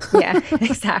threat. Yeah,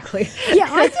 exactly. Yeah,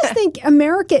 I just think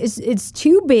America it's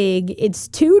too big. It's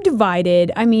too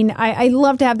divided. I mean, I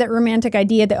love to have that romantic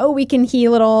idea that, we can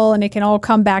heal it all and it can all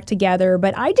come back together.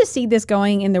 But I just see this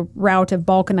going in the route of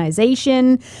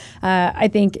balkanization. I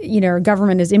think, our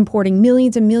government is importing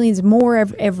millions and millions more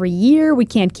every year. We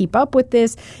can't keep up with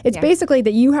this. It's basically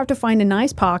that you have to find a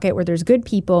nice pocket where there's good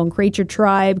people and create your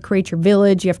tribe, create your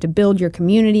village. You have to build your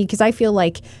community, because I feel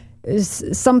like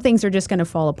some things are just going to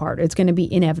fall apart. It's going to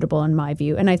be inevitable in my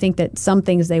view. And I think that some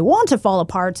things they want to fall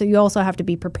apart. So you also have to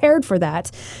be prepared for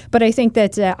that. But I think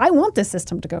that I want the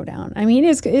system to go down. I mean,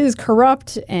 it is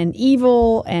corrupt and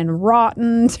evil and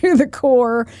rotten to the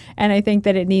core. And I think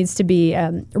that it needs to be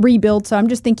rebuilt. So I'm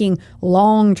just thinking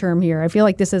long term here. I feel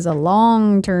like this is a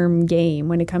long term game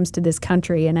when it comes to this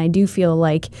country. And I do feel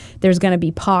like there's going to be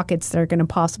pockets that are going to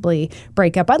possibly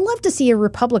break up. I'd love to see a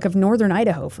Republic of Northern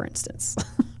Idaho, for instance.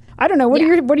 I don't know. What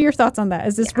are your thoughts on that?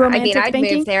 Is this romantic I'd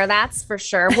thinking? move there. That's for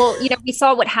sure. Well, we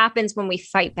saw what happens when we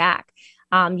fight back.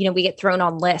 We get thrown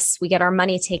on lists. We get our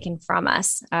money taken from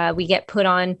us. We get put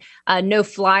on a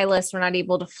no-fly list. We're not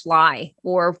able to fly,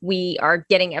 or we are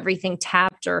getting everything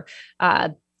tapped. Or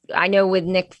I know with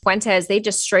Nick Fuentes, they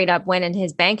just straight up went in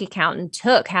his bank account and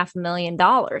took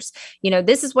 $500,000.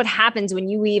 This is what happens when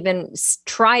you even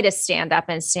try to stand up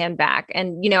and stand back.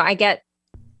 And I get,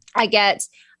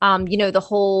 the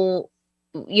whole.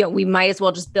 We might as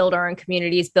well just build our own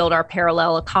communities, build our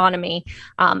parallel economy.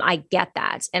 I get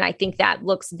that. And I think that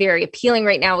looks very appealing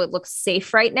right now. It looks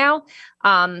safe right now.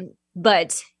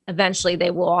 But eventually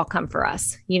they will all come for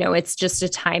us. It's just a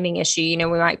timing issue. We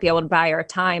might be able to buy our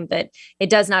time, but it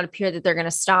does not appear that they're going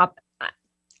to stop.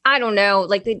 I don't know.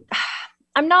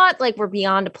 I'm not like we're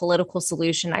beyond a political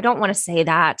solution. I don't want to say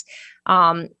that.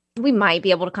 We might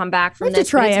be able to come back from this.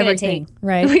 To try everything,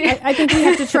 right? I think we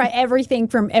have to try everything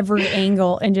from every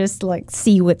angle and just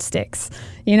see what sticks.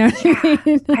 You know what I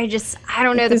mean? I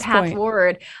don't know the path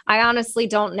forward. I honestly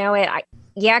don't know it.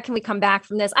 Can we come back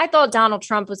from this? I thought Donald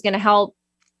Trump was going to help.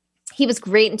 He was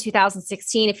great in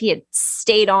 2016. If he had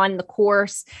stayed on the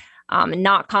course and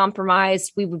not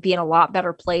compromised, we would be in a lot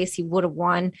better place. He would have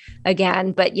won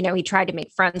again. But, he tried to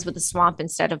make friends with the swamp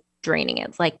instead of draining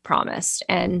it like promised.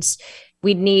 And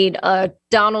we need a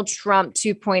Donald Trump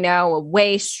 2.0, a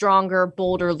way stronger,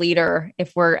 bolder leader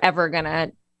if we're ever going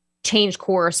to change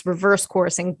course, reverse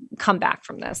course, and come back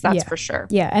from this. That's for sure.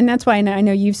 Yeah. And that's why I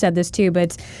know you've said this too,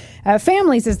 but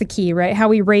families is the key, right? How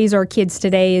we raise our kids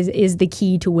today is the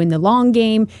key to win the long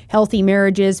game. Healthy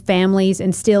marriages, families,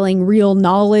 instilling real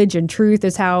knowledge and truth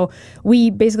is how we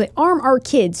basically arm our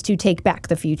kids to take back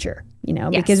the future.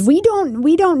 Because we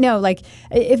don't know,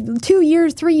 if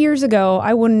 3 years ago,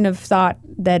 I wouldn't have thought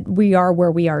that we are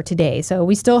where we are today. So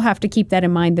we still have to keep that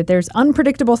in mind, that there's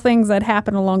unpredictable things that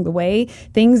happen along the way,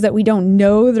 things that we don't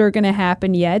know that are going to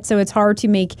happen yet. So it's hard to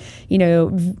make,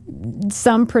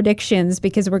 some predictions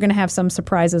because we're going to have some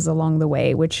surprises along the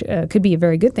way, which could be a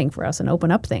very good thing for us and open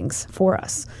up things for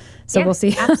us. So we'll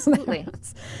see. Absolutely.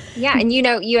 Yeah. And,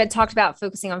 you had talked about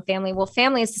focusing on family. Well,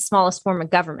 family is the smallest form of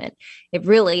government. It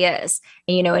really is.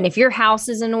 And, and if your house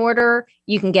is in order,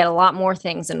 you can get a lot more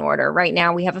things in order. Right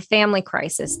now, we have a family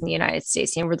crisis in the United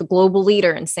States. We're the global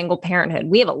leader in single parenthood.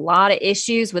 We have a lot of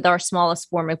issues with our smallest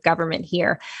form of government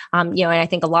here. And I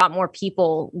think a lot more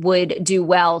people would do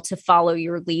well to follow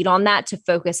your lead on that, to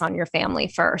focus on your family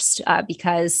first,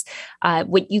 because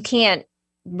what you can't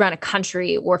run a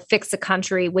country or fix a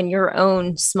country when your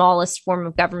own smallest form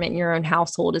of government in your own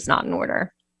household is not in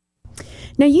order.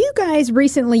 Now, you guys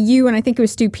recently, and I think it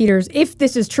was Stu Peters, if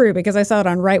this is true, because I saw it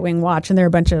on Right Wing Watch, and there are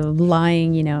a bunch of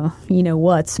lying,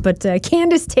 what's. But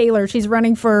Candace Taylor, she's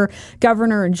running for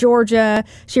governor in Georgia.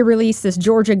 She released this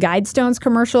Georgia Guidestones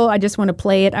commercial. I just want to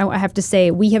play it. I have to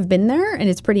say, we have been there, and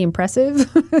it's pretty impressive.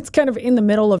 It's kind of in the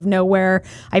middle of nowhere.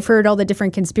 I've heard all the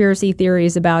different conspiracy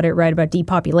theories about it, right, about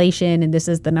depopulation, and this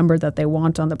is the number that they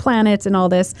want on the planet and all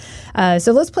this.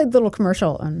 So let's play the little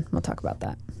commercial, and we'll talk about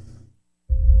that.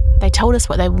 They told us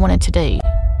what they wanted to do.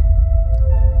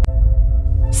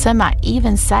 Some might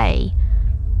even say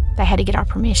they had to get our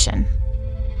permission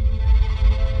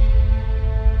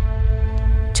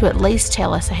to at least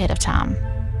tell us ahead of time,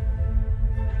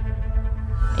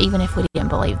 even if we didn't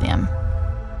believe them.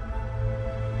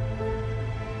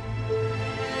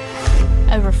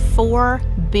 Over 4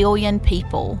 billion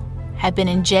people have been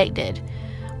injected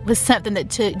with something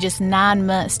that took just 9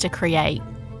 months to create.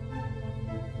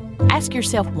 Ask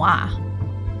yourself why.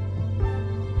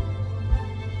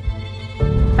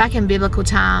 Back in biblical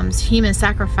times, human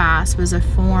sacrifice was a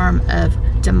form of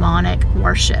demonic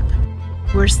worship.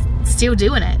 We're still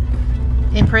doing it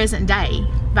in present day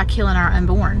by killing our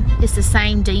unborn. It's the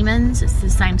same demons, it's the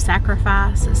same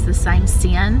sacrifice, it's the same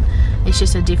sin. It's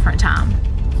just a different time.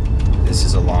 This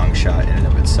is a long shot in and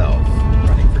of itself,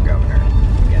 running for governor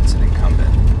against an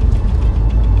incumbent.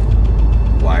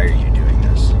 Why are you doing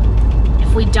this?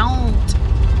 If we don't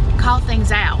call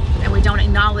things out and we don't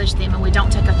acknowledge them and we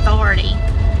don't take authority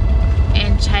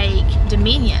and take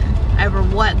dominion over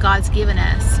what God's given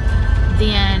us,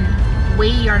 then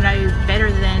we are no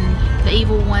better than the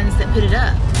evil ones that put it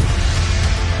up.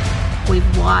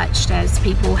 We've watched as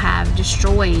people have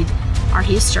destroyed our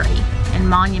history and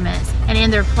monuments, and in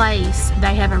their place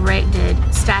they have erected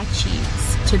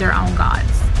statues to their own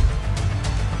gods.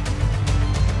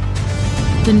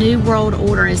 The New World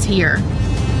Order is here,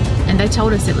 and they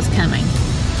told us it was coming.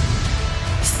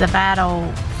 It's a battle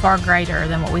far greater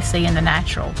than what we see in the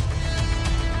natural.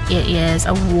 It is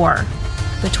a war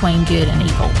between good and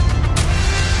evil.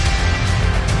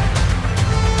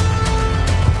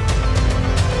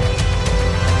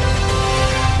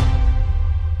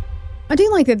 I do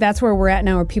like that that's where we're at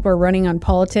now, where people are running on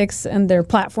politics and their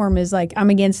platform is like, I'm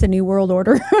against the New World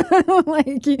Order.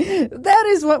 Like, that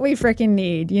is what we freaking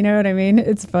need. You know what I mean?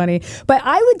 It's funny. But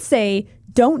I would say,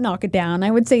 don't knock it down.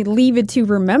 I would say leave it to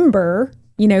remember,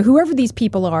 you know, whoever these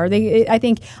people are.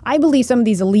 I believe some of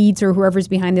these elites or whoever's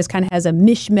behind this kind of has a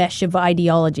mishmash of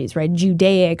ideologies, right?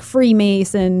 Judaic,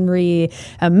 Freemasonry,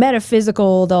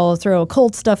 metaphysical. They'll throw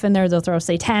occult stuff in there. They'll throw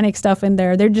satanic stuff in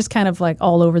there. They're just kind of like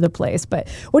all over the place. But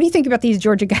what do you think about these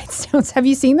Georgia Guidestones? Have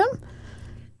you seen them?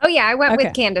 Oh yeah, I went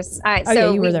with Candace.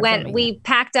 We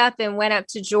packed up and went up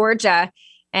to Georgia,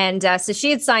 and so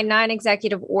she had signed 9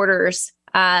 executive orders.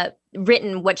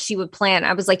 Written what she would plan.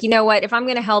 I was like, you know what? If I'm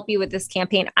going to help you with this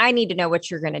campaign, I need to know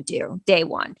what you're going to do day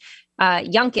one.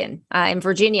 Youngkin in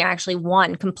Virginia actually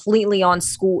won completely on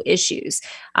school issues.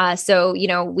 So, you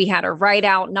know, we had her write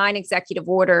out 9 executive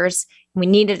orders. We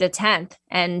needed a 10th.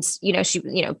 And, you know, she,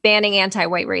 you know, banning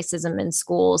anti-white racism in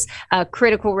schools,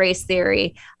 critical race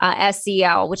theory,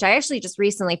 SEL, which I actually just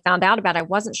recently found out about. I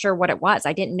wasn't sure what it was.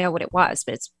 I didn't know what it was,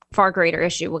 but it's a far greater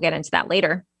issue. We'll get into that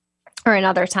later. Or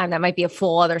another time. That might be a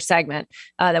full other segment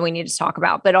that we need to talk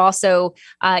about. But also,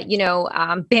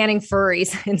 banning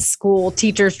furries in school,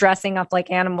 teachers dressing up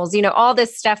like animals, you know, all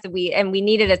this stuff that we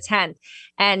needed a 10th.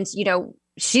 And, you know,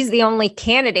 she's the only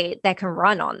candidate that can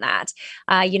run on that.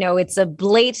 You know, it's a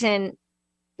blatant.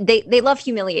 They love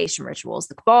humiliation rituals.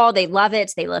 The cabal, they love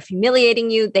it. They love humiliating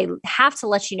you. They have to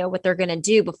let you know what they're going to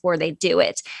do before they do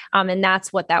it. And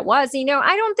that's what that was. You know,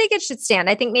 I don't think it should stand.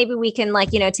 I think maybe we can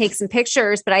take some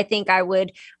pictures, but I think I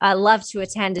would love to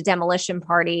attend a demolition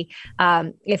party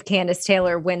if Candace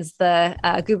Taylor wins the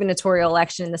gubernatorial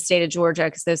election in the state of Georgia,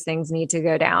 because those things need to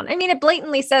go down. I mean, it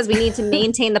blatantly says we need to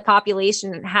maintain the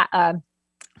population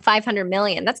 500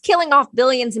 million. That's killing off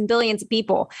billions and billions of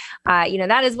people. You know,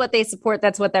 that is what they support.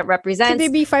 That's what that represents. Could they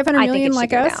be 500 million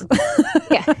like us?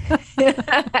 Yeah,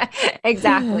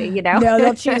 exactly. You know, no,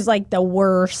 they'll choose like the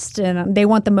worst, and they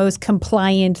want the most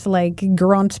compliant, like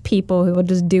grunt people who will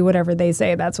just do whatever they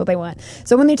say. That's what they want.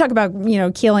 So when they talk about, you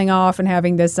know, killing off and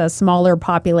having this smaller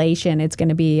population, it's going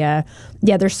to be,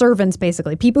 they're servants,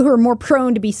 basically. People who are more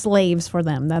prone to be slaves for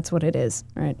them. That's what it is.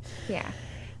 Right. Yeah.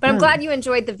 But I'm glad you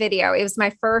enjoyed the video. It was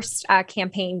my first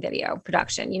campaign video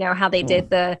production. You know, how they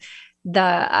did the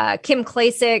Kim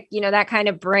Klasick, you know, that kind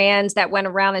of brand that went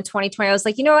around in 2020. I was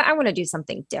like, you know what? I want to do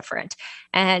something different.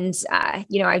 And,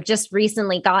 you know, I've just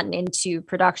recently gotten into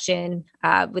production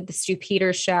with the Stu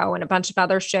Peters show and a bunch of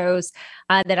other shows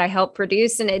that I help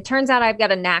produce. And it turns out I've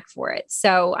got a knack for it.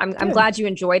 So I'm glad you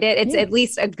enjoyed it. It's at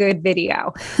least a good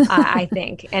video, I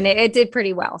think. And it did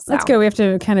pretty well. So let's go. We have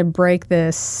to kind of break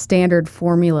the standard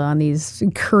formula on these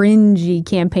cringy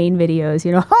campaign videos.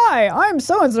 You know, hi, I'm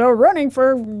so-and-so running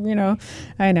for, you know,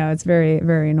 I know it's very,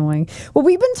 very annoying. Well,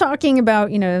 we've been talking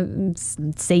about, you know,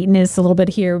 Satanists a little bit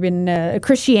here. We've been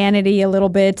Christianity a little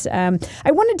bit. I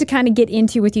wanted to kind of get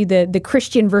into with you the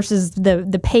Christian versus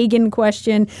the pagan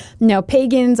question. Now,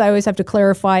 pagans, I always have to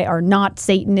clarify, are not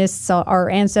Satanists. Our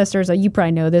ancestors, you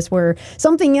probably know this, were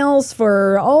something else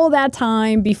for all that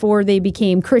time before they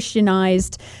became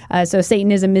Christianized. So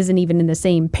Satanism isn't even in the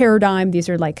same paradigm. These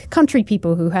are like country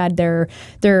people who had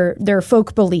their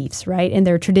folk beliefs, right, and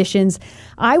their traditions.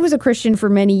 I was a Christian for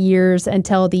many years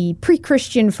until the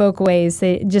pre-Christian folk ways.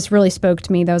 They just really spoke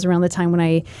to me. That was around the time when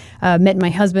I met my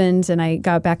husband, and I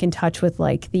got back in touch with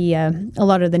like a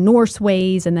lot of the Norse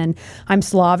ways. And then I'm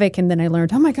Slavic, and then I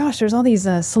learned, oh my gosh, there's all these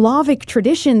Slavic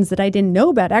traditions that I didn't know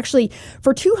about. Actually,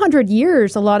 for 200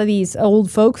 years, a lot of these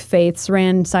old folk faiths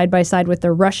ran side by side with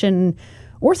the Russian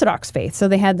Orthodox faith. So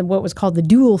they had what was called the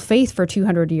dual faith for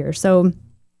 200 years. So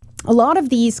a lot of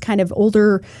these kind of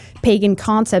older pagan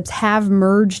concepts have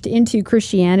merged into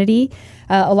Christianity.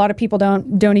 A lot of people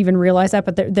don't even realize that,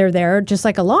 but they're there. Just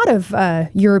like a lot of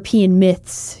European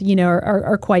myths, you know,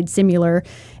 are quite similar,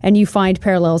 and you find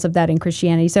parallels of that in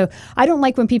Christianity. So I don't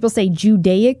like when people say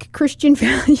Judaic Christian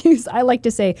values. I like to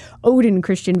say Odin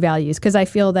Christian values, because I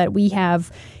feel that we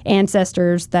have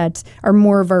ancestors that are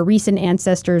more of our recent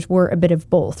ancestors were a bit of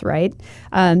both, right?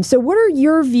 So what are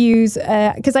your views?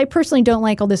 Because I personally don't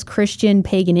like all this Christian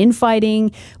pagan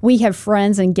infighting. We have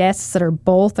friends and guests that are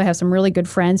both. I have some really good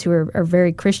friends who are very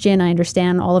Christian. I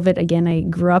understand all of it. Again, I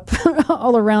grew up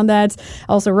all around that.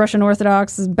 Also Russian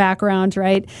Orthodox background,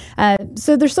 right?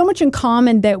 So there's so much in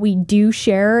common that we do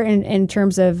share in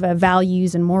terms of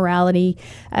values and morality.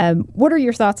 What are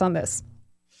your thoughts on this?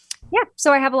 Yeah.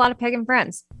 So I have a lot of pagan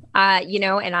friends, you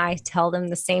know, and I tell them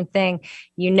the same thing.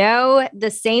 You know,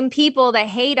 the same people that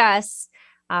hate us,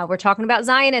 we're talking about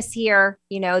Zionists here,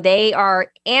 you know, they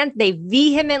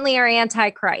vehemently are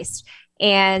anti-Christ.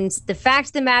 And the fact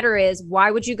of the matter is, why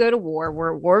would you go to war?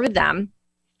 We're at war with them.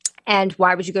 And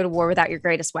why would you go to war without your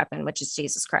greatest weapon, which is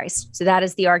Jesus Christ? So that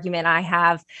is the argument I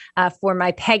have for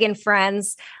my pagan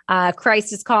friends.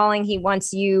 Christ is calling. He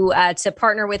wants you to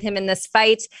partner with him in this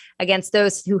fight against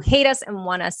those who hate us and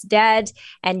want us dead.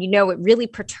 And, it really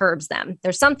perturbs them.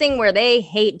 There's something where they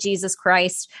hate Jesus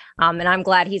Christ. And I'm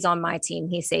glad he's on my team.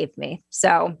 He saved me.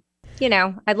 So,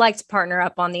 I'd like to partner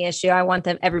up on the issue. I want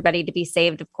everybody to be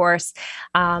saved, of course.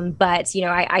 But,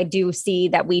 I do see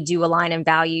that we do align in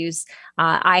values.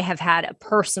 I have had a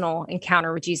personal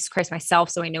encounter with Jesus Christ myself,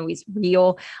 so I know he's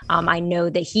real. I know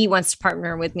that he wants to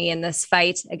partner with me in this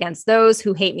fight against those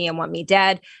who hate me and want me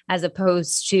dead, as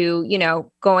opposed to,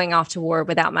 going off to war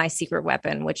without my secret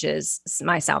weapon, which is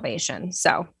my salvation.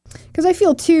 So. Because I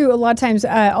feel, too, a lot of times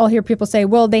I'll hear people say,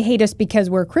 well, they hate us because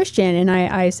we're Christian. And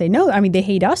I say, no, they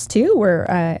hate us, too.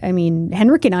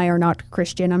 Henrik and I are not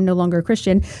Christian. I'm no longer a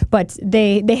Christian. But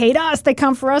they hate us. They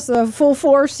come for us full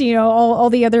force, all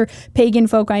the other pagan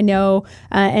folk I know.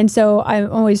 And so I'm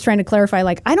always trying to clarify,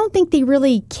 I don't think they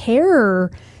really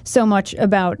care so much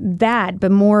about that,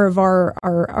 but more of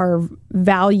our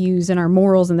values and our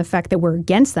morals and the fact that we're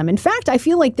against them. In fact, I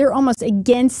feel like they're almost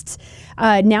against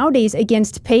nowadays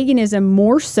against paganism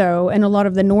more so in a lot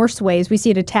of the Norse ways. We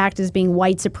see it attacked as being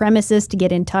white supremacist to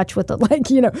get in touch with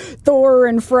Thor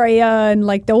and Freya and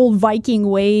the old Viking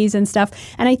ways and stuff.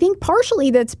 And I think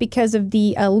partially that's because of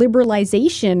the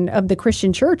liberalization of the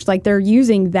Christian church. They're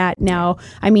using that now.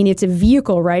 It's a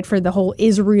vehicle, right, for the whole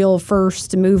Israel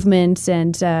first movement.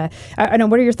 And I know,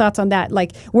 what are your thoughts on that?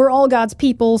 We're all God's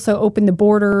people, so open the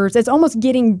borders. It's almost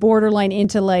getting borderline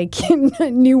into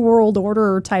New World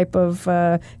Order type of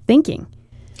thinking.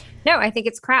 No, I think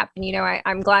it's crap. And,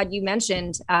 I'm glad you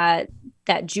mentioned that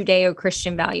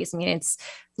Judeo-Christian values. It's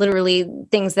literally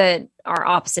things that are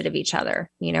opposite of each other.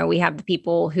 We have the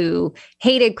people who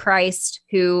hated Christ,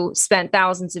 who spent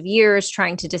thousands of years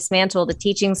trying to dismantle the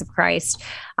teachings of Christ.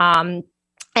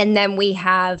 And then we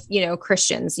have,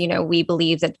 Christians, we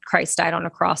believe that Christ died on a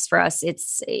cross for us.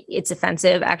 It's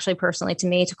offensive, actually, personally, to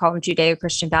me, to call them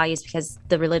Judeo-Christian values, because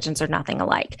the religions are nothing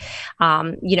alike.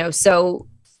 So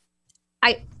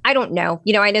I don't know.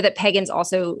 I know that pagans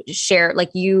also share,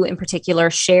 you in particular,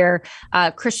 share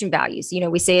Christian values.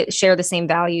 We share the same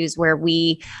values where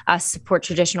we support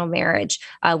traditional marriage.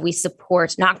 We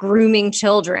support not grooming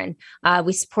children.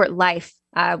 We support life.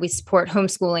 We support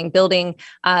homeschooling, building,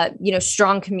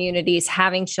 strong communities,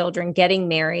 having children, getting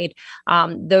married,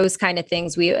 those kind of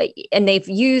things. And they've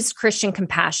used Christian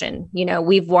compassion.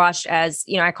 We've watched as,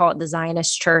 I call it the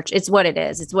Zionist church. It's what it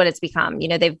is. It's what it's become.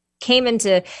 They've came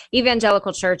into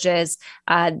evangelical churches.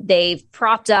 They've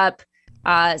propped up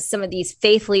some of these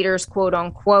faith leaders, quote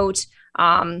unquote,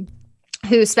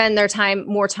 who spend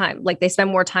more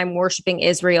time worshiping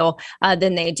Israel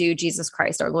than they do Jesus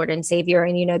Christ, our Lord and Savior.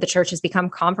 And, the church has become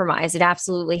compromised. It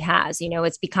absolutely has.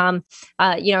 It's become,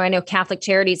 I know Catholic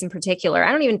Charities in particular,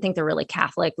 I don't even think they're really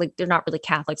Catholic. They're not really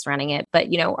Catholics running it, but,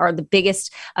 are the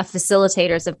biggest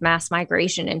facilitators of mass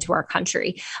migration into our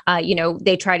country.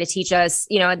 They try to teach us,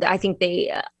 I think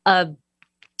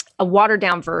a watered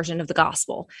down version of the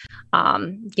gospel.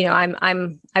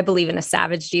 I believe in a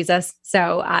savage Jesus.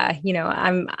 So,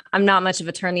 I'm not much of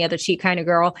a turn the other cheek kind of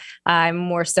girl. I'm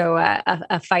more so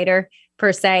a fighter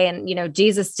per se. And,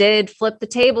 Jesus did flip the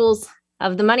tables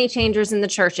of the money changers in the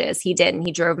churches. He did, and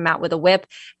he drove them out with a whip.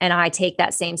 And I take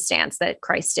that same stance that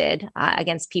Christ did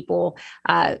against people,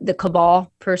 the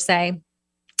cabal per se.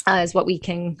 Is what we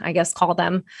can, I guess, call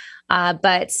them.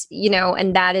 But,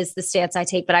 and that is the stance I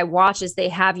take. But I watch as they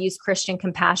have used Christian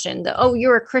compassion.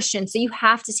 You're a Christian, so you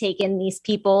have to take in these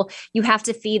people. You have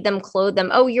to feed them, clothe them.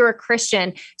 Oh, you're a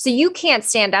Christian, so you can't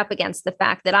stand up against the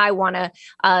fact that I want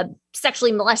to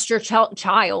sexually molest your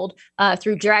child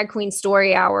through drag queen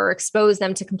story hour, expose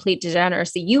them to complete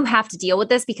degeneracy. You have to deal with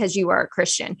this because you are a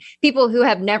Christian. People who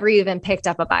have never even picked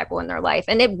up a Bible in their life,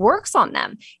 and it works on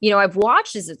them. I've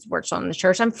watched as it's worked on the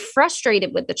church. I'm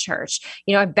frustrated with the church.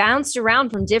 I bounced around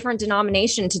from different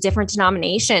denomination to different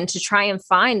denomination to try and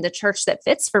find the church that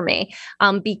fits for me.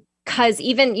 Because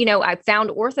even, I found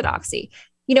orthodoxy,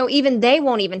 even they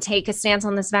won't even take a stance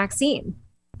on this vaccine.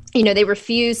 They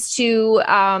refuse to,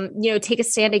 take a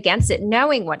stand against it,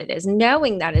 knowing what it is,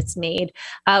 knowing that it's made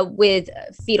with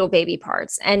fetal baby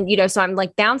parts. And, so I'm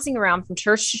bouncing around from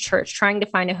church to church, trying to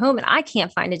find a home, and I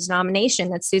can't find a denomination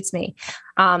that suits me.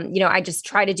 I just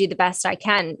try to do the best I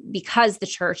can because the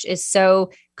church is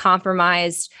so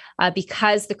compromised,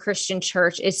 because the Christian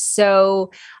church is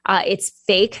so, it's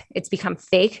fake. It's become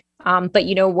fake. But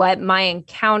you know what?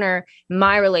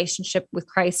 My relationship with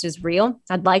Christ is real.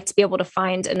 I'd like to be able to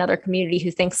find another community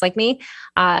who thinks like me,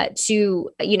 to,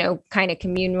 kind of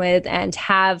commune with and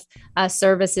have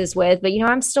services with. But,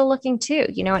 I'm still looking too,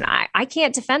 and I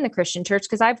can't defend the Christian church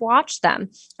because I've watched them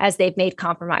as they've made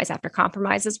compromise after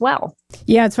compromise as well.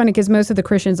 Yeah, it's funny because most of the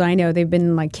Christians I know, they've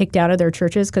been like kicked out of their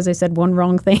churches because they said one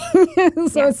wrong thing.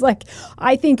 So It's like,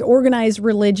 I think organized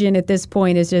religion at this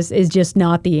point is just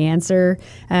not the answer.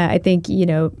 I think,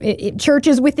 church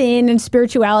is within and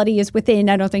spirituality is within.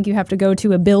 I don't think you have to go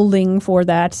to a building for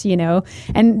that,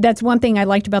 and that's one thing I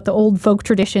liked about the old folk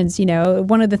traditions.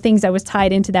 One of the things that was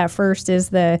tied into that first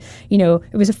is it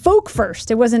was a folk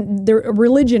first. It wasn't the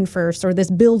religion first or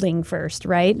this building first,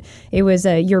 right? It was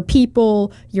your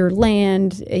people, your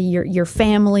land, your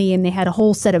family, and they had a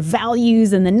whole set of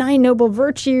values and the 9 noble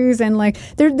virtues, and like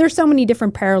there's so many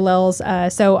different parallels.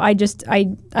 So I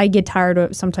get tired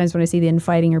of sometimes when I see the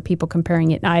infighting or people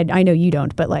comparing it. I know you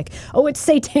don't, but like, oh, it's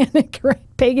satanic, right?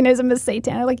 Paganism is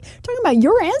satanic. Like, talking about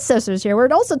your ancestors here. We're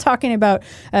also talking about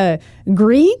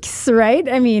Greeks, right?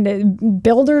 I mean,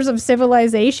 builders of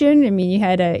civilization. I mean, you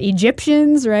had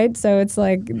Egyptians, right? So it's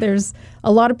like there's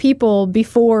a lot of people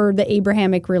before the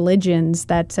Abrahamic religions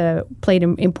that played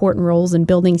important roles in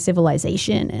building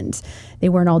civilization, and they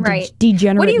weren't all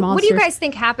degenerate monsters. What do you guys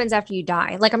think happens after you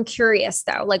die? Like, I'm curious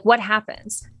though. Like, what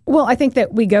happens? Well, I think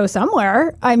that we go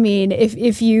somewhere. I mean,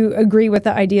 if you agree with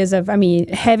the ideas of,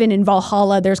 heaven and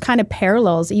Valhalla, there's kind of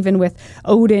parallels even with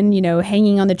Odin,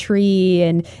 hanging on the tree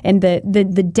and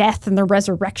the death and the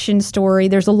resurrection story.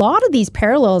 There's a lot of these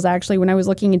parallels, actually, when I was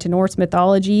looking into Norse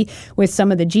mythology with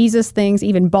some of the Jesus things,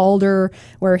 even Balder,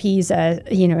 where he's a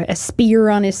spear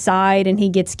on his side and he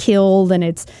gets killed, and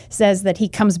it says that he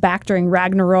comes back during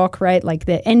Ragnarok, right? Like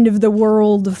the end of the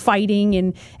world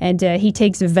fighting, and he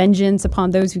takes vengeance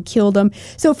upon those who killed him.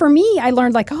 So for me, I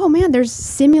learned like, oh man, there's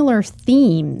similar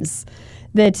themes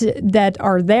that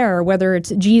are there, whether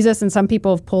it's Jesus, and some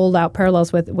people have pulled out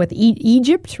parallels with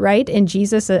Egypt, right? And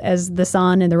Jesus as the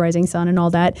sun and the rising sun and all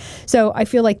that. So I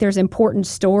feel like there's important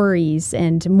stories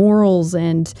and morals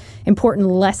and important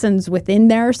lessons within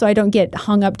there. So I don't get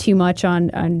hung up too much on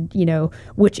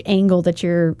which angle that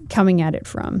you're coming at it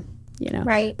from,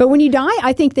 Right. But when you die,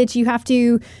 I think that you have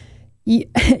to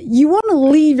you want to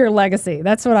leave your legacy.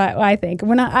 That's what I think.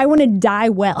 When I want to die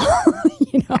well,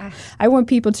 I want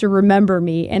people to remember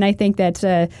me. And I think that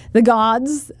the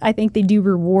gods, I think they do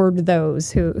reward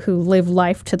those who live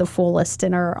life to the fullest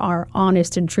and are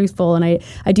honest and truthful. And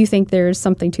I do think there's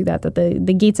something to that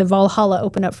the gates of Valhalla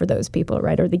open up for those people,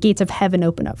 right? Or the gates of heaven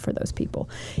open up for those people.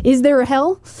 Is there a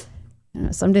hell?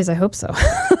 Some days I hope so.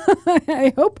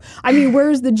 I hope.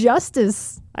 Where's the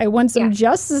justice? I want some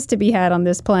justice to be had on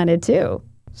this planet too.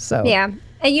 So yeah,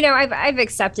 and I've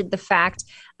accepted the fact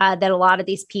that a lot of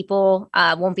these people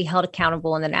won't be held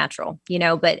accountable in the natural.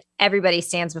 But everybody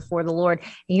stands before the Lord.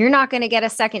 And you're not going to get a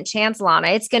second chance, Lana.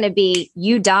 It's going to be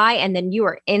you die, and then you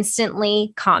are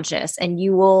instantly conscious, and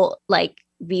you will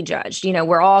be judged.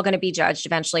 We're all going to be judged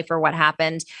eventually for what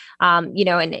happened.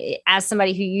 And as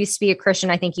somebody who used to be a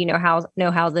Christian, I think know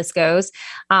how this goes.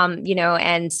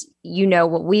 And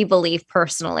what we believe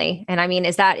personally. And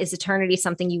is eternity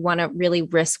something you want to really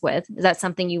risk with? Is that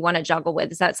something you want to juggle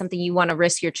with? Is that something you want to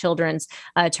risk your children's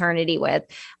eternity with?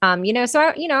 So I'm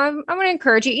going to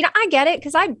encourage you. I get it,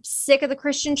 because I'm sick of the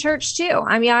Christian church too.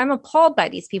 I'm appalled by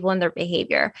these people and their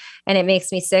behavior, and it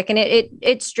makes me sick. And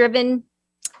it's driven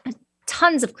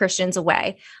tons of Christians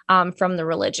away from the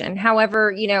religion.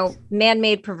 However,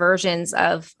 man-made perversions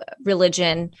of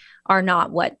religion are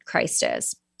not what Christ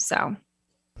is. So.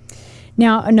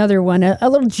 Now, another one, a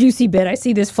little juicy bit. I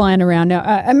see this flying around now.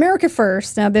 America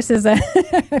First. Now, this is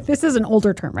an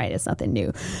older term, right? It's nothing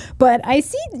new. But I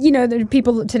see, there are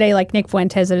people today like Nick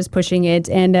Fuentes that is pushing it.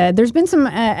 And there's been some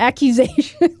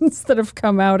accusations that have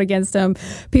come out against him.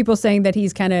 People saying that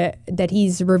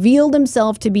he's revealed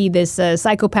himself to be this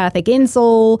psychopathic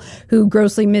insole who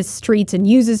grossly mistreats and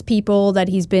uses people, that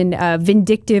he's been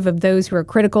vindictive of those who are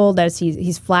critical, that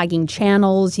he's flagging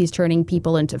channels, he's turning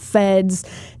people into feds,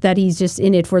 that he's just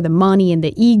in it for the money and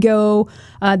the ego,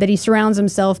 that he surrounds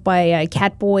himself by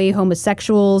catboy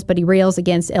homosexuals, but he rails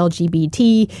against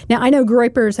LGBT. Now, I know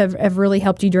Groypers have really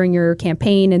helped you during your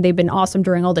campaign, and they've been awesome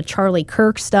during all the Charlie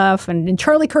Kirk stuff. And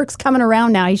Charlie Kirk's coming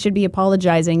around now. He should be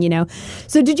apologizing,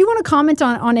 So did you want to comment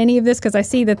on any of this? Because I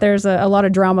see that there's a lot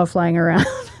of drama flying around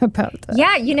about that.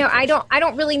 Yeah, I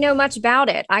don't really know much about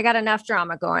it. I got enough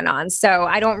drama going on, so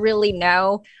I don't really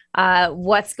know.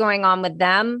 what's going on with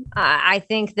them. I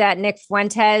think that Nick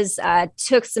Fuentes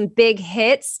took some big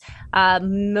hits.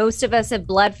 Most of us have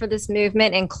bled for this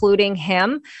movement, including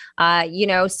him.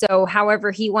 So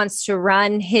however he wants to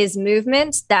run his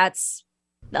movement, that's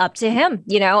up to him.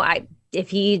 If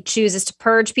he chooses to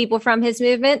purge people from his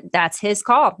movement, that's his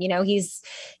call.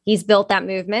 He's built that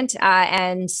movement.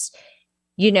 I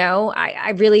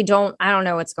really don't. I don't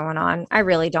know what's going on. I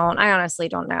really don't. I honestly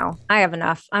don't know. I have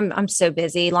enough. I'm so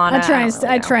busy, Lana. I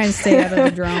try and stay out of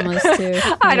the dramas too.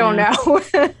 I don't know.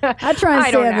 I try and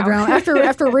stay out of the drama.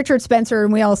 After Richard Spencer,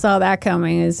 and we all saw that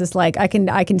coming. It's just like I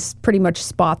can pretty much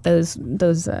spot those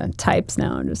types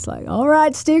now. I'm just like, all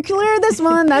right, steer clear of this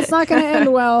one. That's not going to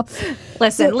end well.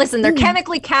 Listen. They're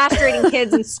chemically castrating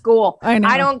kids in school. I know.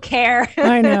 I don't care.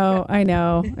 I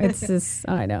know. It's just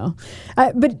I know.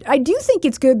 But I do think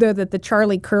it's good though that the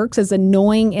Charlie Kirks, as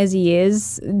annoying as he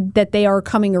is, that they are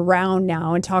coming around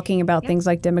now and talking about things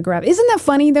like demographics. Isn't that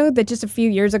funny though, that just a few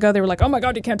years ago they were like, oh my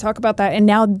God, you can't talk about that, and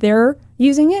now they're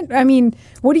using it? I mean,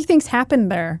 what do you think's happened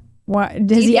there?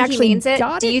 Does he actually mean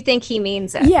it? Do you think he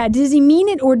means it? Yeah, does he mean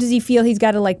it, or does he feel he's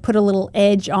got to like put a little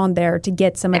edge on there to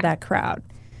get some of that crowd?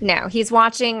 No, he's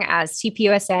watching as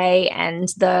TPUSA and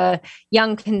the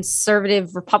young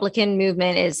conservative Republican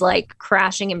movement is like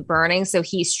crashing and burning. So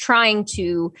he's trying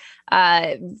to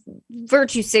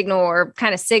virtue signal, or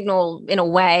kind of signal in a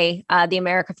way, the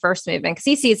America First movement, because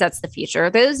he sees that's the future.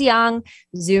 Those young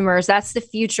Zoomers, that's the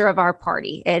future of our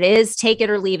party. It is take it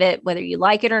or leave it, whether you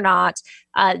like it or not.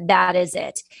 That is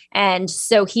it. And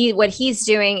so what he's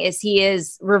doing is he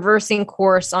is reversing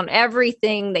course on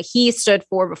everything that he stood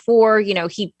for before.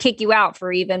 He'd kick you out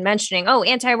for even mentioning,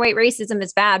 anti-white racism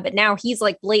is bad. But now he's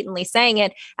like blatantly saying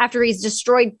it after he's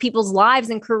destroyed people's lives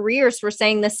and careers for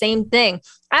saying the same thing.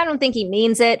 I don't think he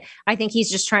means it. I think he's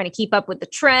just trying to keep up with the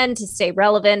trend to stay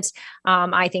relevant.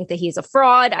 I think that he's a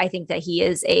fraud. I think that he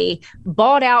is a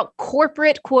bought out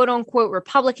corporate, quote unquote,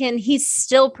 Republican. He's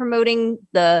still promoting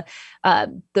the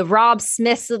Rob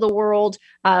Smiths of the world.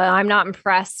 I'm not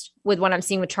impressed with what I'm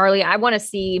seeing with Charlie. I want to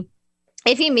see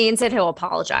if he means it, he'll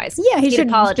apologize. Yeah, he should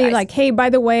apologize. Be like, hey,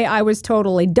 by the way, I was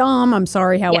totally dumb. I'm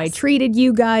sorry how I treated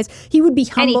you guys. He would be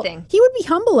humble. He would be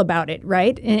humble about it,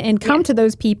 right? And come to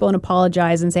those people and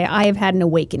apologize and say, I have had an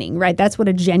awakening, right? That's what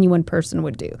a genuine person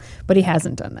would do. But he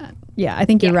hasn't done that. Yeah, I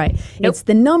think you're right. Nope. It's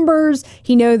the numbers.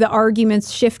 He knows the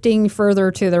argument's shifting further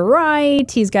to the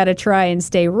right. He's got to try and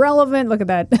stay relevant. Look at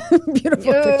that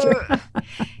beautiful picture.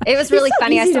 It was really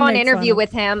funny. I saw an interview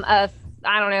with him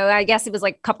I don't know, I guess it was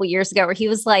like a couple years ago, where he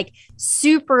was like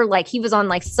super, like he was on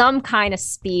like some kind of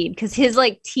speed because his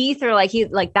like teeth are like, he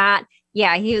like that.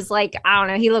 Yeah. He was like, I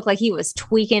don't know. He looked like he was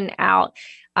tweaking out,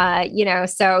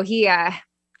 so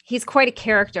he's quite a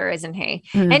character, isn't he?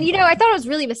 Mm-hmm. And, I thought it was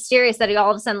really mysterious that he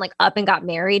all of a sudden like up and got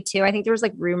married too. I think there was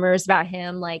like rumors about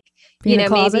him, like,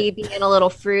 maybe being a little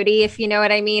fruity, if you know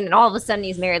what I mean. And all of a sudden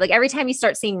he's married. Like every time you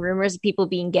start seeing rumors of people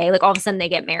being gay, like all of a sudden they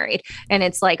get married. And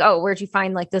it's like, oh, where'd you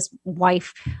find like this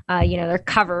wife? Their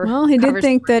cover. Well, he did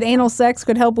think that anal sex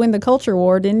could help win the culture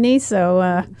war, didn't he?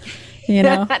 So,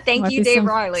 thank you, Dave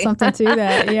Riley. Something to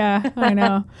that. Yeah, I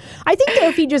know. I think though,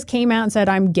 if he just came out and said,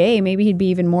 I'm gay, maybe he'd be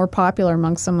even more popular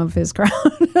amongst some of his crowd.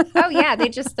 Oh, yeah. They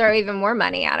just throw even more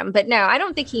money at him. But no, I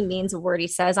don't think he means a word he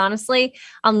says, honestly,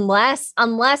 unless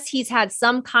he's had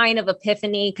some kind of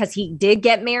epiphany because he did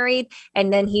get married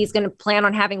and then he's going to plan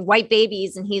on having white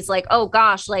babies. And he's like, oh,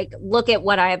 gosh, like, look at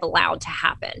what I have allowed to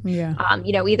happen. Yeah.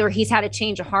 Either he's had a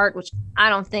change of heart, which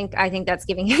I think that's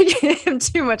giving him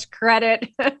too much credit.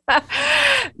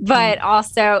 But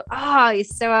also,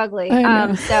 he's so ugly. So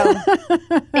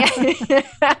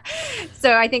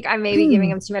I think I may be giving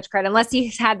him too much credit, unless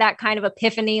he's had that kind of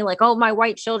epiphany, like, oh, my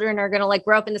white children are going to like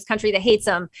grow up in this country that hates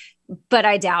him. But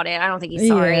I doubt it. I don't think he's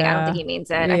sorry. I don't think he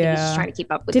means it. I think he's just trying to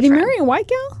keep up with Did the he trend. marry a white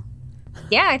gal?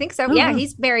 Yeah, I think so. Oh. Yeah,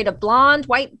 he's married a blonde,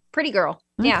 white, pretty girl.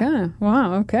 Yeah. Okay.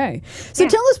 Wow. Okay. So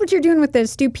tell us what you're doing with the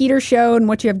Stu Peters show and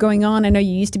what you have going on. I know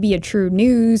you used to be at True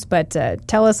News, but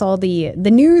tell us all the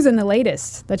news and the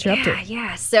latest that you're up to.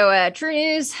 Yeah. So True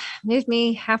News moved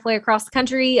me halfway across the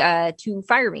country to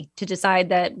fire me, to decide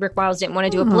that Rick Wiles didn't want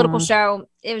to do a political show.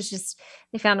 It was just,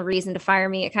 they found a reason to fire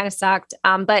me. It kind of sucked.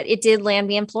 But it did land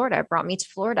me in Florida. It brought me to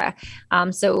Florida.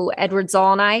 So Edward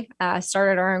Zoll and I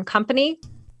started our own company.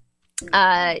 So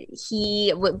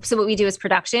what we do is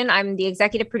production. I'm the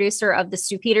executive producer of the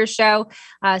Stu Peters show.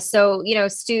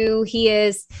 Stu,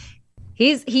 he's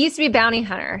He used to be a bounty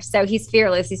hunter, so he's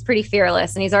fearless. He's pretty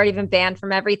fearless, and he's already been banned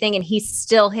from everything, and he's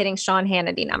still hitting Sean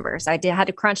Hannity numbers. I had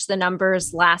to crunch the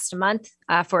numbers last month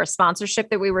for a sponsorship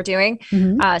that we were doing.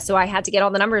 So I had to get all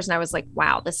the numbers, and I was like,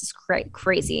 wow, this is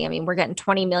crazy. I mean, we're getting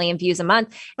 20 million views a month.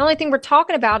 The only thing we're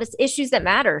talking about is issues that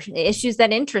matter, issues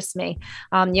that interest me.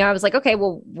 I was like, okay,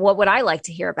 well, what would I like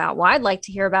to hear about? Well, I'd like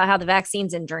to hear about how the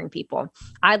vaccine's injuring people.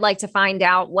 I'd like to find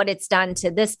out what it's done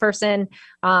to this person,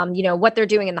 what they're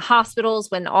doing in the hospitals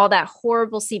when all that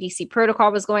horrible CDC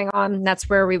protocol was going on. That's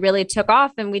where we really took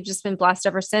off, and we've just been blessed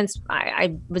ever since.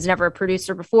 I was never a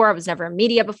producer before. I was never in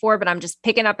media before, but I'm just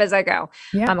picking up as I go.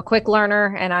 Yeah. I'm a quick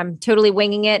learner, and I'm totally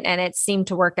winging it, and it seemed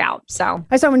to work out. So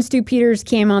I saw when Stu Peters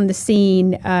came on the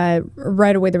scene,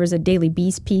 right away there was a Daily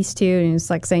Beast piece too, and it's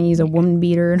like saying he's a woman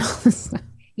beater and all this stuff.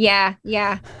 Yeah.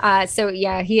 So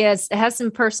he has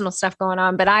some personal stuff going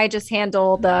on, but I just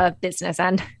handle the business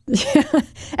end. Yeah.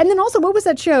 And then also, what was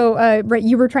that show? Right,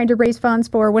 you were trying to raise funds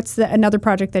for. What's another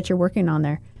project that you're working on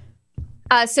there?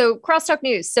 So Crosstalk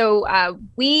News. So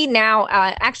we now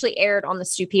actually aired on the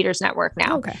Stu Peters Network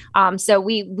now. Okay. So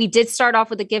we did start off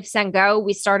with a Give, Send, Go.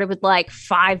 We started with like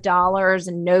 $5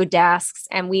 and no desks,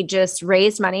 and we just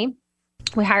raised money.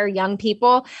 We hire young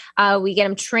people. We get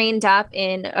them trained up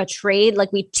in a trade.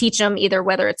 Like we teach them either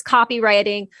whether it's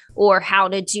copywriting or how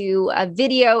to do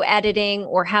video editing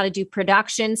or how to do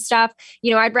production stuff.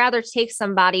 I'd rather take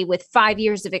somebody with 5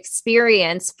 years of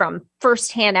experience from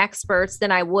firsthand experts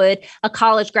than I would a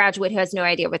college graduate who has no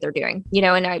idea what they're doing.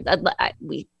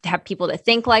 We have people that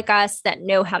think like us, that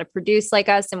know how to produce like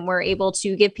us, and we're able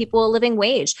to give people a living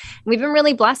wage. And we've been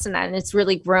really blessed in that, and it's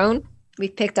really grown.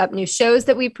 We've picked up new shows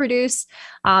that we produce.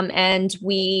 And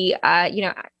we,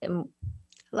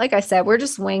 like I said, we're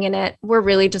just winging it. We're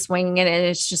really just winging it. And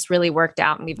it's just really worked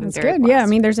out. And we've been very blessed. Yeah. I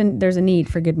mean, there's a need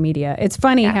for good media. It's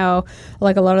funny how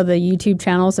like a lot of the YouTube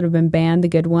channels that have been banned, the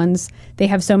good ones, they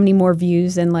have so many more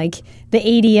views than like the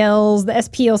ADLs, the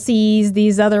SPLCs,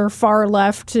 these other far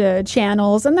left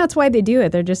channels. And that's why they do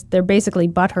it. They're basically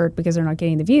butthurt because they're not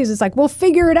getting the views. It's like, well,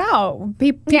 figure it out.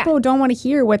 People don't want to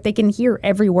hear what they can hear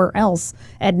everywhere else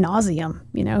ad nauseum,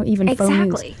 even phone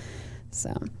news.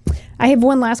 So I have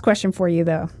one last question for you,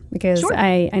 though, because sure.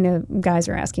 I know guys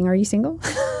are asking, are you single?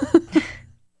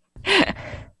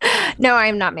 No, I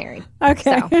am not married.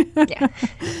 Okay. So, yeah.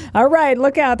 All right.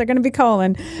 Look out. They're going to be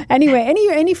calling. Anyway,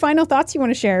 any final thoughts you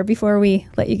want to share before we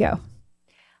let you go?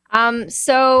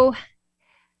 So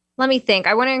let me think.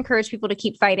 I want to encourage people to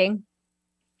keep fighting.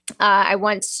 I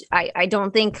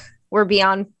don't think we're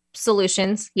beyond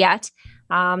solutions yet.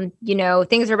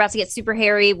 Things are about to get super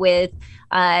hairy with,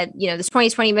 this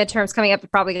 2020 midterms coming up. They're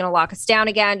probably going to lock us down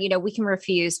again. We can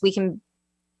refuse. We can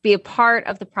be a part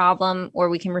of the problem, or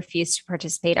we can refuse to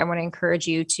participate. I want to encourage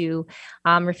you to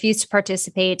refuse to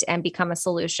participate and become a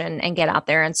solution and get out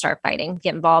there and start fighting.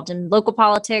 Get involved in local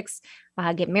politics,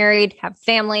 get married, have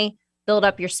family, build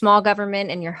up your small government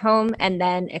in your home, and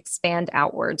then expand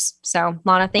outwards. So,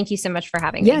 Lana, thank you so much for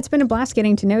having me. Yeah, it's been a blast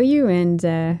getting to know you. And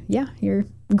you're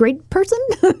a great person.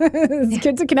 It's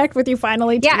good to connect with you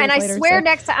finally. Yeah, and I swear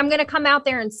next time I'm going to come out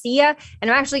there and see you. And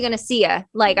I'm actually going to see you.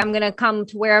 Like, I'm going to come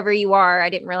to wherever you are. I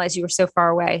didn't realize you were so far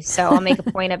away. So I'll make a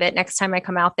point of it next time I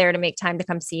come out there to make time to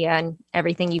come see you and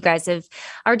everything you guys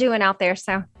are doing out there.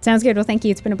 So sounds good. Well, thank you.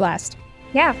 It's been a blast.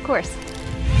 Yeah, of course.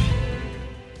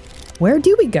 Where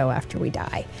do we go after we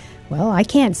die? Well, I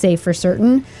can't say for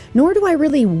certain, nor do I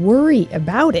really worry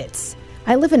about it.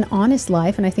 I live an honest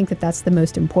life, and I think that that's the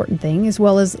most important thing, as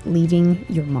well as leaving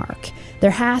your mark. There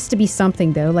has to be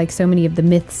something, though, like so many of the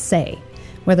myths say,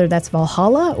 whether that's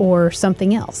Valhalla or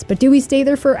something else. But do we stay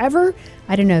there forever?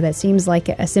 I don't know. That seems like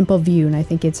a simple view, and I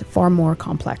think it's far more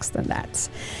complex than that.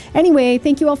 Anyway,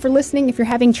 thank you all for listening. If you're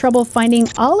having trouble finding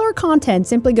all our content,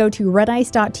 simply go to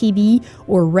redice.tv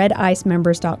or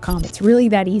redicemembers.com. It's really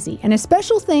that easy. And a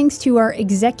special thanks to our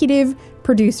executive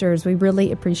producers. We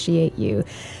really appreciate you.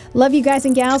 Love you guys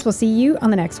and gals. We'll see you on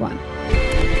the next one.